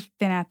that we've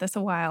been at this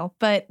a while,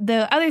 but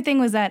the other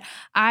thing was that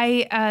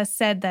I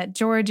said that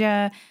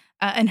Georgia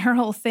and her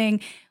whole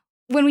thing,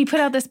 when we put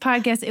out this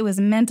podcast, it was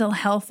Mental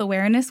Health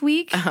Awareness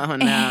Week. Oh,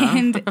 no.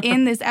 And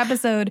in this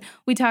episode,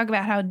 we talk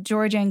about how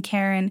Georgia and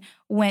Karen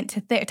went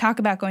to talk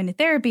about going to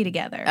therapy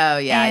together. Oh,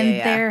 yeah, and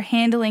yeah. they're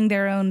handling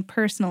their own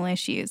personal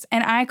issues.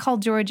 And I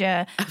called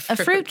Georgia a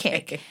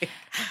fruitcake.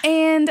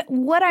 And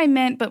what I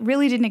meant, but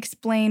really didn't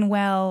explain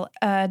well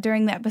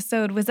during the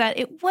episode, was that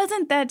it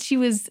wasn't that she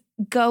was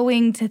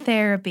going to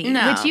therapy,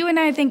 which you and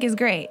I think is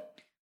great.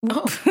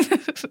 Oh.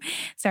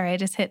 Sorry, I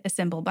just hit a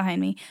symbol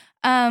behind me.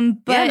 But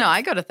yeah, no,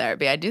 I go to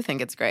therapy. I do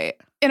think it's great.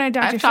 And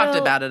I've talked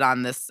about it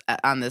on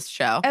this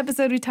show.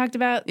 Episode we talked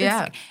about this.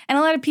 Yeah. And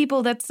a lot of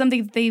people, that's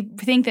something that they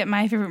think that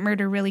My Favorite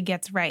Murder really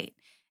gets right,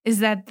 is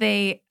that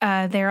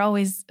they're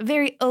always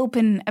very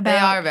open about. They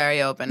are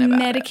very open about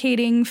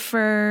medicating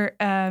for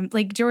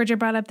like Georgia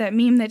brought up that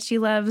meme that she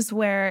loves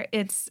where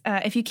it's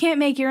if you can't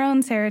make your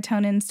own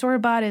serotonin,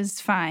 store-bought is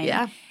fine.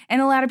 Yeah.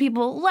 And a lot of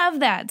people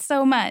love that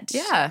so much.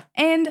 Yeah.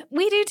 And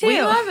we do too.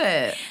 We love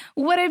it.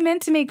 What I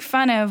meant to make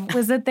fun of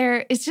was that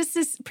there is just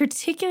this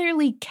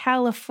particularly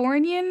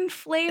Californian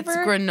flavor.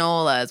 It's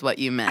granola is what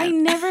you meant. I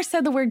never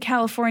said the word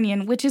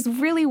Californian, which is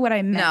really what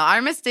I meant. No, our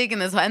mistake in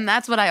this, and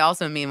that's what I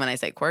also mean when I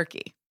say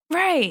quirky.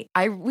 Right.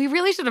 We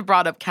really should have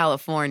brought up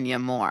California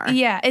more.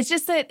 Yeah, it's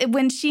just that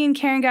when she and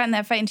Karen got in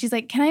that fight and she's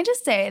like, can I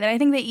just say that I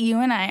think that you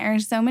and I are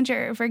so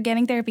mature for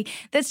getting therapy.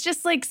 That's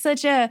just like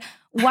such a,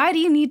 why do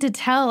you need to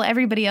tell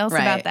everybody else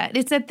about that?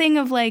 It's a thing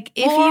of like,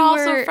 if you were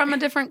also from a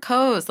different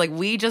coast, like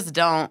we just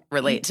don't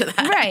relate to that.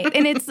 Right.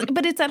 And it's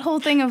that whole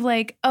thing of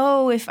like,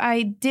 oh, if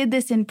I did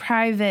this in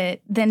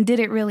private, then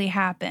did it really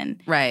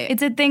happen? Right.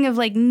 It's a thing of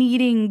like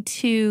needing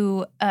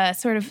to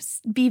sort of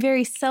be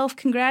very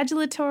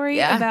self-congratulatory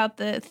about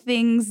the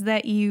things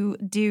that you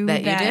do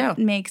that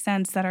make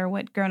sense, that are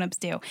what grown-ups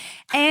do.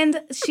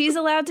 And she's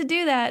allowed to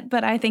do that,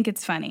 but I think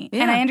it's funny.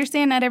 Yeah. And I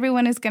understand not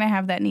everyone is going to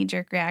have that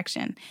knee-jerk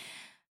reaction.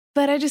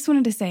 But I just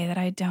wanted to say that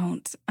I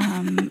don't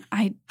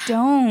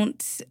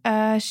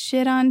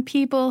shit on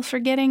people for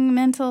getting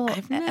mental health.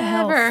 I've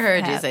never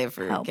heard you say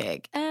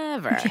fruitcake,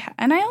 ever. Yeah,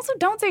 and I also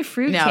don't say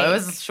fruitcake. No,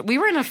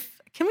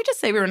 can we just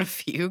say we were in a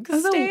fugue state? It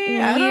was a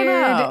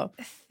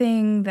weird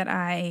thing that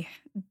I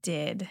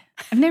did.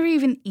 I've never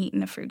even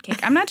eaten a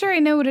fruitcake. I'm not sure I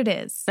know what it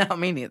is. No,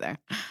 me neither.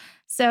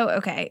 So,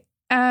 okay.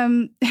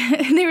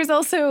 There was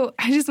also,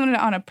 I just wanted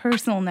to, on a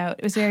personal note,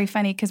 it was very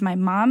funny because my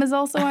mom is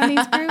also on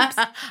these groups.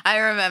 I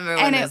remember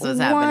when this was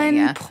And happening.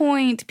 at one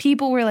point,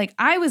 people were like,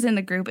 I was in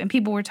the group and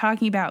people were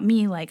talking about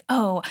me like,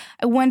 oh,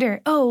 I wonder,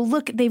 oh,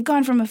 look, they've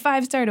gone from a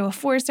 5-star to a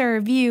 4-star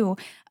review.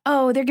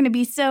 Oh, they're going to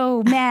be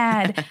so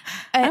mad.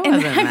 And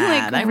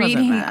I'm like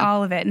reading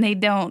all of it and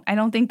I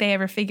don't think they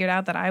ever figured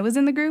out that I was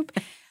in the group,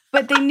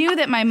 but they knew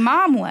that my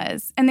mom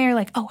was. And they're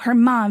like, oh, her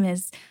mom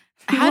is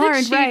How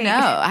did she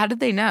know? How did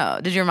they know?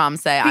 Did your mom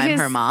say, I'm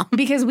her mom?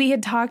 Because we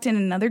had talked in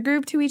another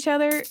group to each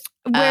other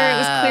where it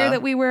was clear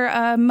that we were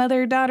a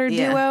mother-daughter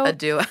duo. A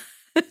duo.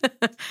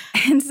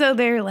 And so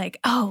they're like,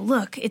 oh,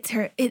 look, it's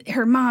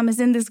her mom is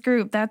in this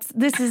group.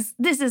 This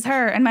is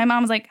her. And my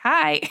mom was like,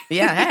 hi.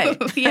 Yeah, hey.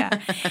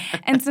 Yeah.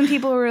 And some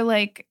people were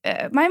like,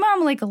 my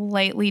mom like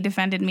lightly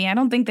defended me. I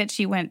don't think that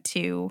she went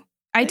to,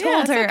 I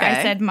told her, okay.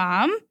 I said,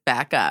 Mom.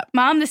 Back up.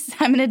 Mom,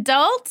 I'm an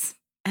adult.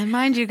 And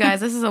mind you guys,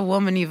 this is a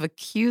woman you've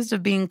accused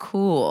of being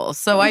cool.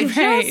 So I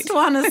just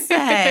want to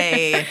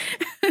say,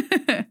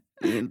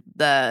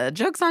 the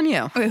joke's on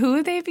you. Wait, who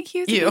have they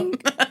accused you. of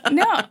being?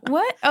 No,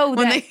 what?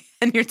 Oh,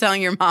 and you're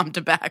telling your mom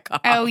to back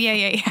off. Oh,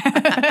 yeah.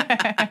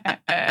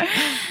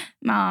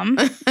 Mom,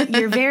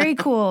 you're very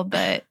cool,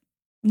 but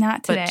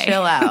not today. But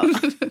chill out.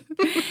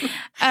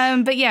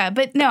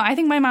 But no, I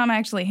think my mom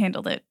actually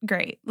handled it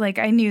great. Like,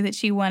 I knew that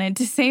she wanted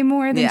to say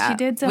more than she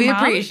did. So we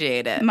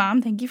appreciate it.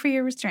 Mom, thank you for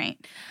your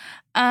restraint.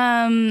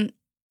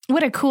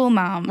 What a cool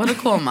mom. What a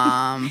cool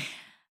mom.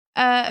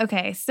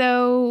 Okay,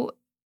 so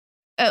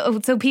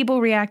So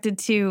people reacted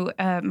to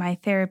my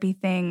therapy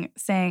thing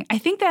saying, I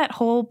think that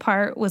whole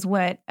part was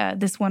what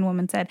this one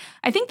woman said.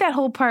 I think that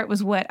whole part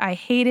was what I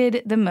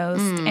hated the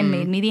most and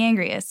made me the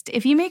angriest.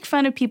 If you make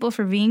fun of people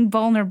for being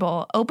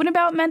vulnerable, open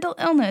about mental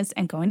illness,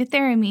 and going to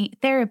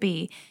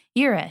therapy,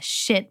 you're a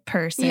shit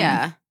person.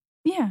 Yeah.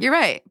 Yeah. You're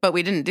right. But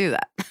we didn't do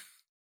that.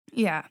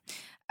 Yeah.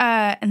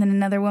 And then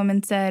another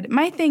woman said,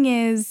 my thing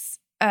is,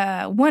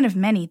 one of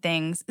many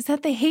things is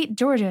that they hate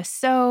Georgia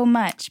so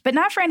much, but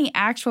not for any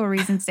actual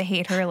reasons to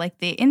hate her, like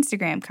the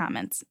Instagram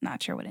comments.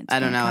 Not sure what Instagram I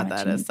don't know what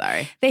comments that is.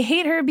 Sorry. They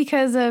hate her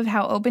because of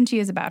how open she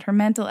is about her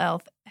mental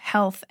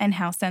health and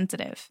how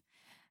sensitive.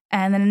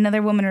 And then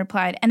another woman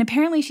replied, and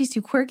apparently she's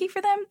too quirky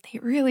for them. They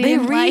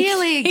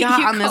really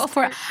got on this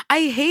court.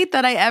 I hate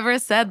that I ever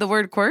said the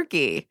word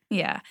quirky.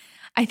 Yeah.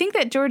 I think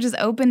that George's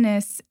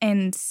openness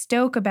and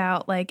stoke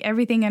about like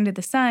everything under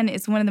the sun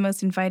is one of the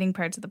most inviting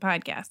parts of the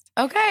podcast.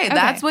 Okay,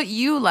 that's what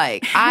you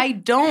like. I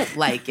don't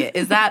like it.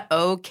 Is that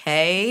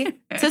okay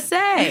to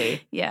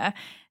say? Yeah.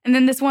 And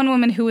then this one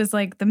woman who was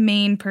like the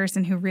main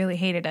person who really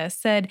hated us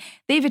said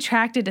they've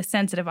attracted a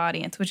sensitive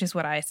audience, which is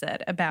what I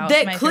said about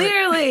that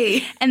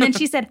clearly. And then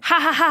she said, ha,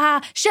 ha, ha,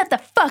 ha, shut the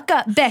fuck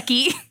up,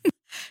 Becky.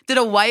 Did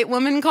a white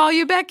woman call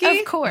you Becky?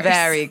 Of course.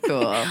 Very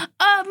cool.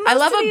 I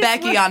love a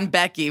Becky on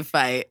Becky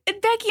fight.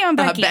 Becky on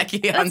Becky.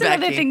 That's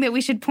another thing that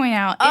we should point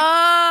out.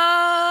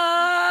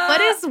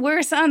 What is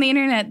worse on the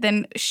internet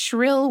than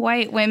shrill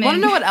white women? Want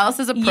to know what else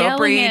is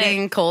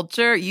appropriating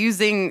culture?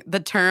 Using the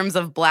terms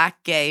of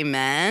black gay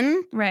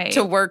men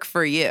to work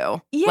for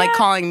you. Yeah. Like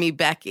calling me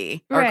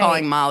Becky or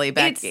calling Molly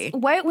Becky. It's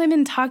white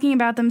women talking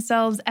about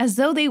themselves as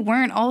though they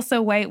weren't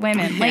also white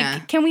women. Yeah.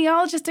 Like, can we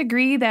all just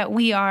agree that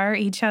we are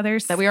each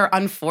other's That we are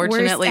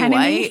unfortunately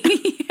white?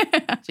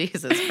 Yeah.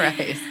 Jesus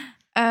Christ.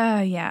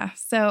 Yeah.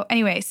 So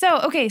anyway,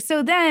 so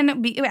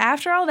then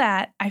after all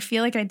that, I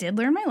feel like I did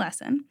learn my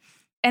lesson.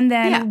 And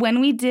then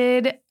when we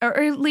did, or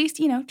at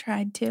least,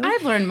 tried to.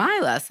 I've learned my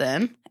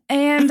lesson.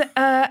 And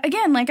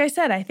again, like I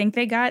said, I think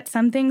they got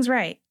some things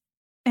right.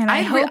 And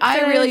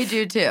I really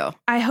do too.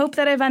 I hope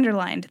that I've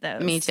underlined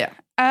those. Me too.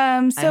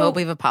 I hope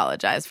we've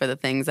apologized for the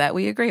things that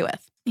we agree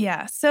with.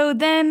 Yeah. So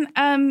then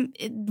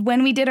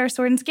when we did our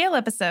Sword and Scale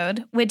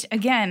episode, which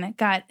again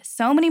got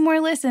so many more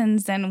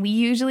listens than we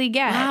usually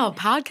get. Wow.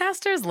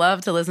 Podcasters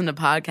love to listen to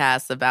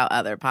podcasts about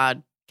other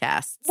podcasts.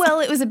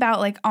 Well, it was about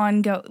like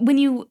when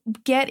you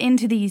get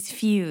into these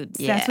feuds,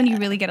 that's when you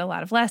really get a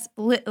lot of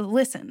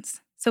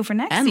listens. So for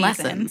next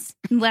season.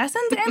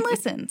 Lessons and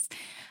listens.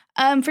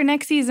 For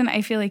next season,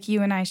 I feel like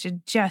you and I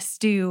should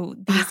just do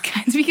these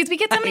kinds because we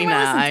get so many more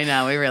listens. I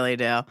know, we really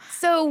do.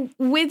 So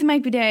with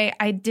Mike Boudet,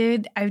 I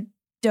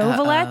dove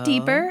a lot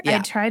deeper. Yeah. I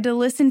tried to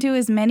listen to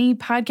as many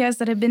podcasts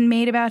that have been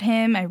made about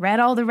him. I read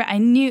all I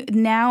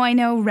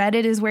know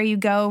Reddit is where you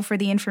go for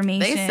the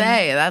information. They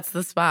say that's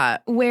the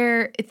spot.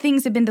 Where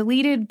things have been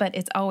deleted, but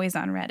it's always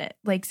on Reddit.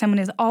 Like someone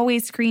has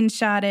always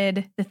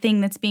screenshotted the thing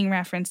that's being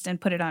referenced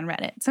and put it on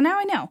Reddit. So now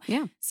I know.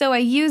 Yeah. So I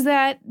use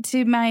that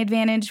to my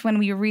advantage when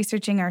we were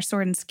researching our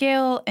Sword and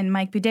Scale and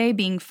Mike Boudet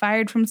being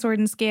fired from Sword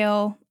and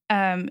Scale.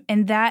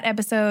 And that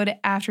episode,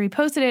 after we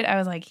posted it, I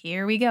was like,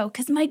 here we go.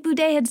 Because Mike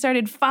Boudet had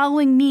started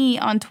following me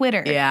on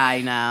Twitter. Yeah,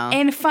 I know.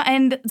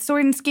 And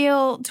Sword and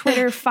Scale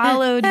Twitter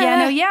followed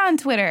on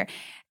Twitter.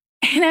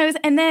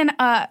 And then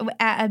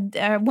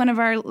one of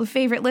our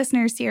favorite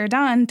listeners, Sierra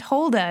Dawn,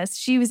 told us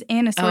she was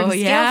in a Sword and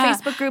Scale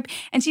Facebook group.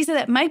 And she said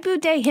that Mike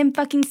Boudet, him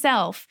fucking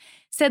self,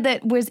 said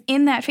that was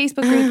in that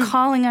Facebook group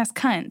calling us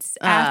cunts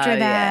after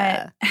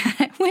that,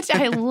 which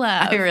I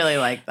love. I really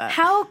like that.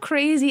 How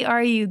crazy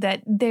are you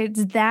that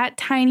there's that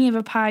tiny of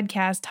a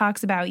podcast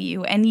talks about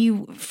you and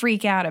you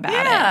freak out about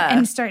it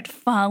and start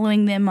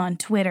following them on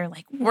Twitter?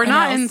 Like, we're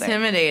not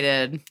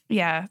intimidated.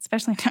 Yeah,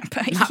 especially not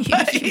by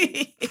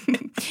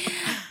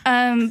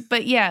you.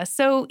 But yeah,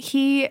 so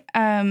he...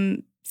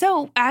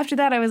 So after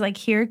that, I was like,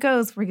 here it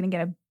goes. We're going to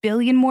get 1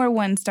 billion more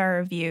 1-star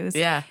reviews.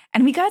 Yeah.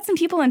 And we got some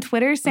people on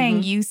Twitter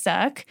saying you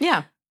suck.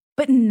 Yeah.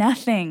 But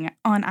nothing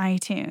on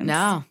iTunes.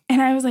 No. And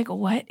I was like,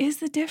 what is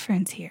the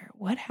difference here?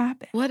 What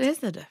happened? What is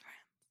the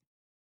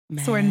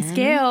difference? Sword and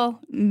Scale,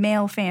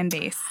 male fan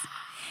base.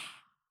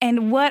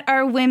 And what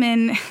are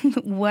women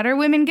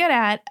good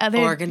at?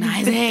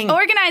 Organizing.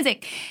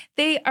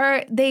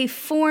 They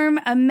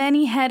form a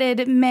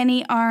many-headed,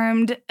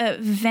 many-armed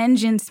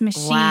vengeance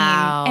machine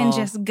and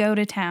just go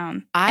to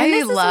town.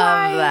 I love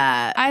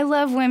that. I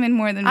love women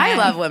more than men. I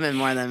love women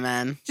more than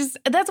men.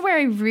 That's where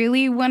I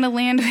really want to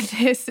land with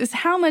this, is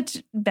how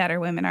much better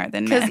women are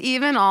than men. Because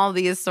even all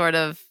these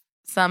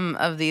some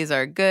of these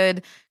are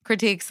good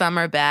critiques, some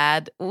are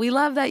bad. We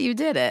love that you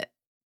did it.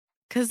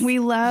 Because we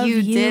love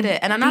you did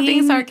it. And I'm not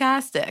being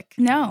sarcastic.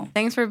 No.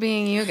 Thanks for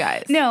being you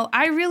guys. No,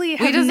 I really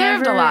have We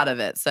deserved a lot of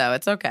it, so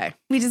it's okay.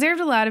 We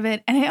deserved a lot of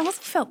it. And I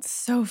also felt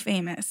so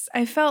famous.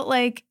 I felt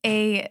like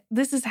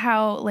this is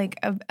how like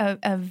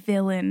a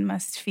villain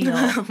must feel.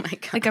 Oh my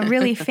God. Like a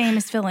really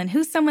famous villain.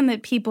 Who's someone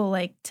that people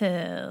like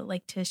to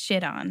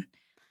shit on?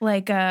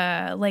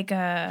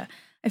 I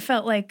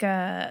felt like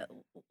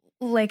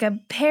like a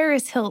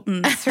Paris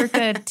Hilton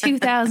circa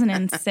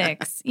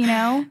 2006, you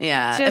know?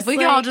 Yeah. If we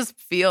could all just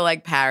feel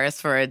like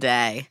Paris for a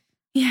day.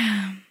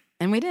 Yeah.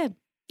 And we did.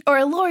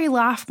 Or Lori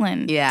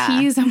Loughlin, to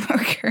use a more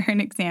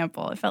current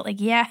example. It felt like,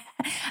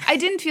 I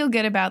didn't feel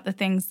good about the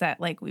things that,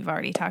 like, we've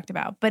already talked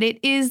about. But it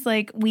is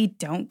like we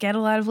don't get a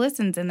lot of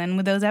listens. And then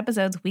with those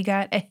episodes, we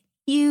got a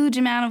huge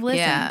amount of listens.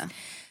 Yeah.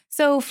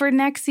 So for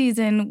next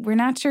season, we're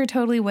not sure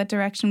totally what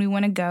direction we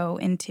want to go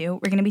into.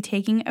 We're going to be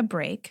taking a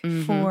break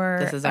for...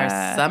 This is our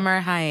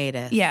summer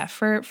hiatus. Yeah,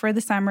 for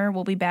the summer.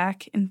 We'll be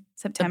back in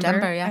September,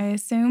 I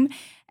assume.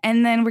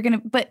 And then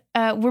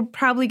we're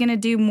probably going to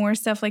do more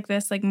stuff like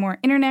this, like more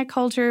internet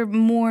culture,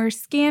 more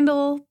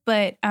scandal.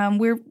 But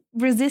we're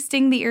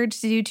resisting the urge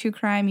to do true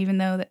crime, even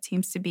though that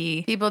seems to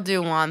be... People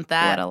do want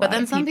that. But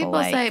then some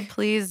people say,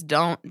 please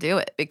don't do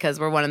it because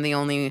we're one of the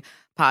only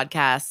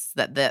podcasts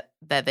that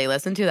they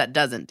listen to that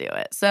doesn't do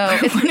it. So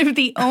it's one of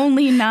the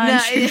only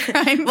non-true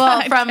crime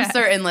well, podcasts. From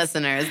certain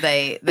listeners,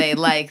 they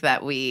like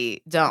that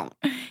we don't.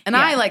 And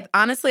I like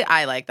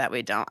that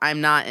we don't.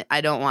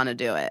 I don't want to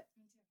do it.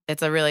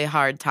 It's a really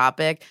hard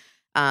topic.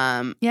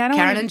 Karen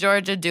and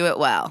Georgia do it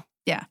well.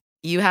 Yeah.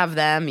 You have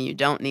them. You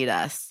don't need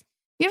us.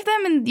 You have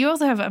them, and you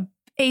also have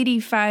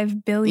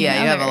 85 billion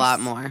Yeah, you others. have a lot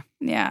more.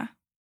 Yeah.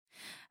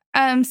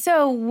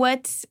 So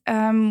what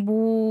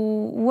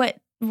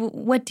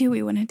do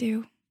we want to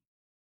do?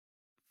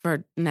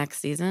 For next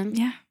season?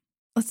 Yeah.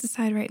 Let's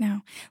decide right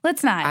now.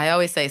 Let's not. I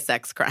always say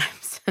sex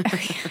crimes.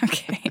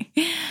 Okay.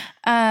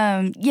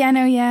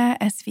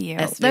 SVU.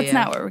 That's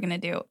not what we're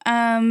going to do.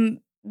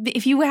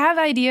 If you have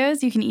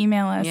ideas, you can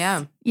email us.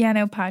 Yeah.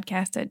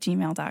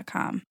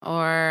 YanoPodcast@gmail.com.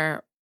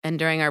 And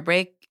during our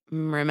break,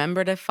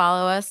 remember to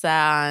follow us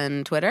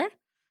on Twitter,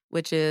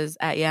 which is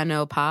at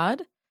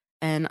YanoPod,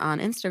 and on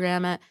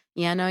Instagram at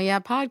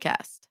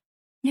YanoYaPodcast.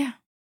 Yeah.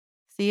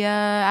 See ya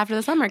after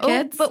the summer,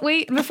 kids. But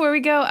wait, before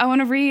we go, I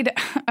want to read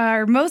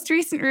our most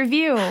recent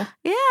review.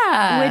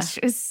 Yeah. Which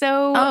is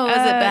so... Oh, is it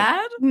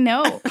bad?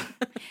 No.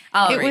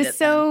 It was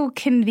so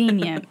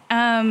convenient.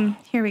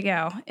 Here we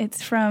go.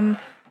 It's from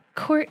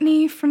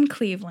Courtney from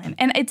Cleveland.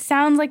 And it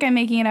sounds like I'm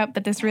making it up,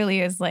 but this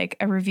really is like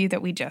a review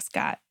that we just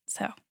got.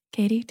 So,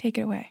 Katie, take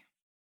it away.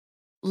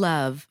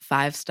 Love,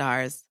 5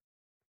 stars.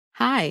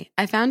 Hi,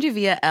 I found you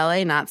via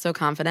LA Not So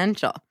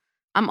Confidential.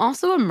 I'm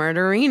also a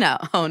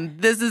murderino. Oh,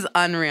 this is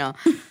unreal.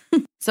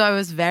 So I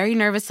was very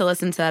nervous to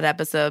listen to that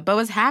episode, but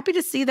was happy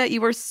to see that you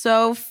were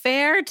so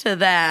fair to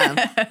them.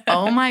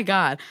 Oh my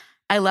God.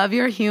 I love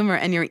your humor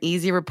and your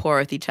easy rapport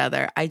with each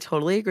other. I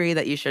totally agree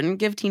that you shouldn't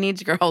give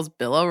teenage girls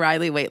Bill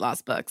O'Reilly weight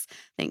loss books.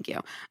 Thank you.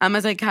 I'm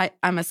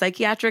a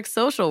psychiatric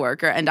social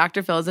worker, and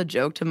Dr. Phil is a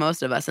joke to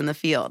most of us in the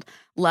field.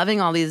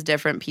 Loving all these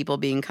different people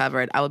being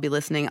covered. I will be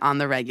listening on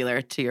the regular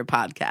to your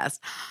podcast.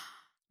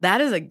 That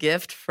is a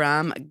gift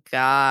from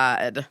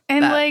God.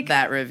 And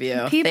that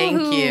review. People Thank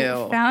who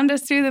you. Found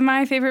us through the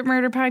My Favorite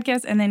Murder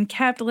podcast and then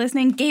kept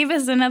listening, gave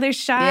us another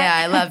shot. Yeah,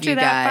 I love you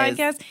guys.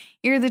 Podcast.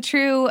 You're the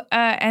true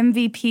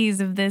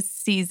MVPs of this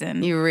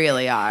season. You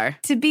really are.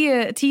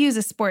 To use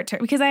a sport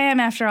term, because I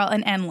am, after all,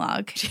 an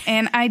N-log,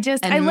 and I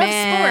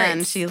love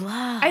sports. She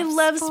loves. I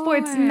love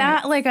sports,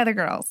 not like other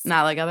girls.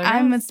 Not like other girls.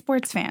 I'm a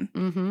sports fan.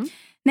 Mm-hmm.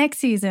 Next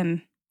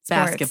season,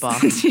 sports. Basketball.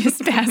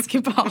 Just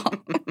basketball.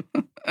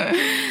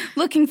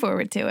 Looking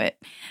forward to it.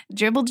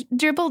 Dribble,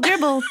 dribble,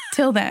 dribble.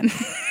 Till then.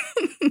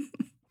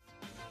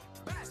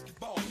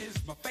 Basketball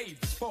is my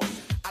favorite sport.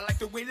 I like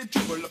the way they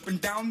dribble up and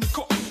down the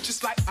court,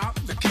 just like I'm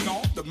the king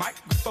on the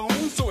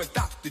microphone. So is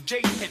Dr. J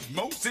and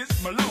Moses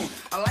Malone.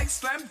 I like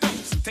slam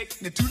dunks and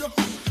taking it to the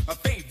hoop. My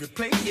favorite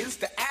play is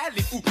the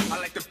alley-oop. I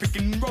like the pick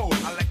and roll.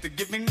 I like the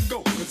give and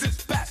go, 'cause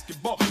it's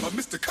basketball.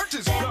 Mr.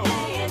 Curtis Rowe.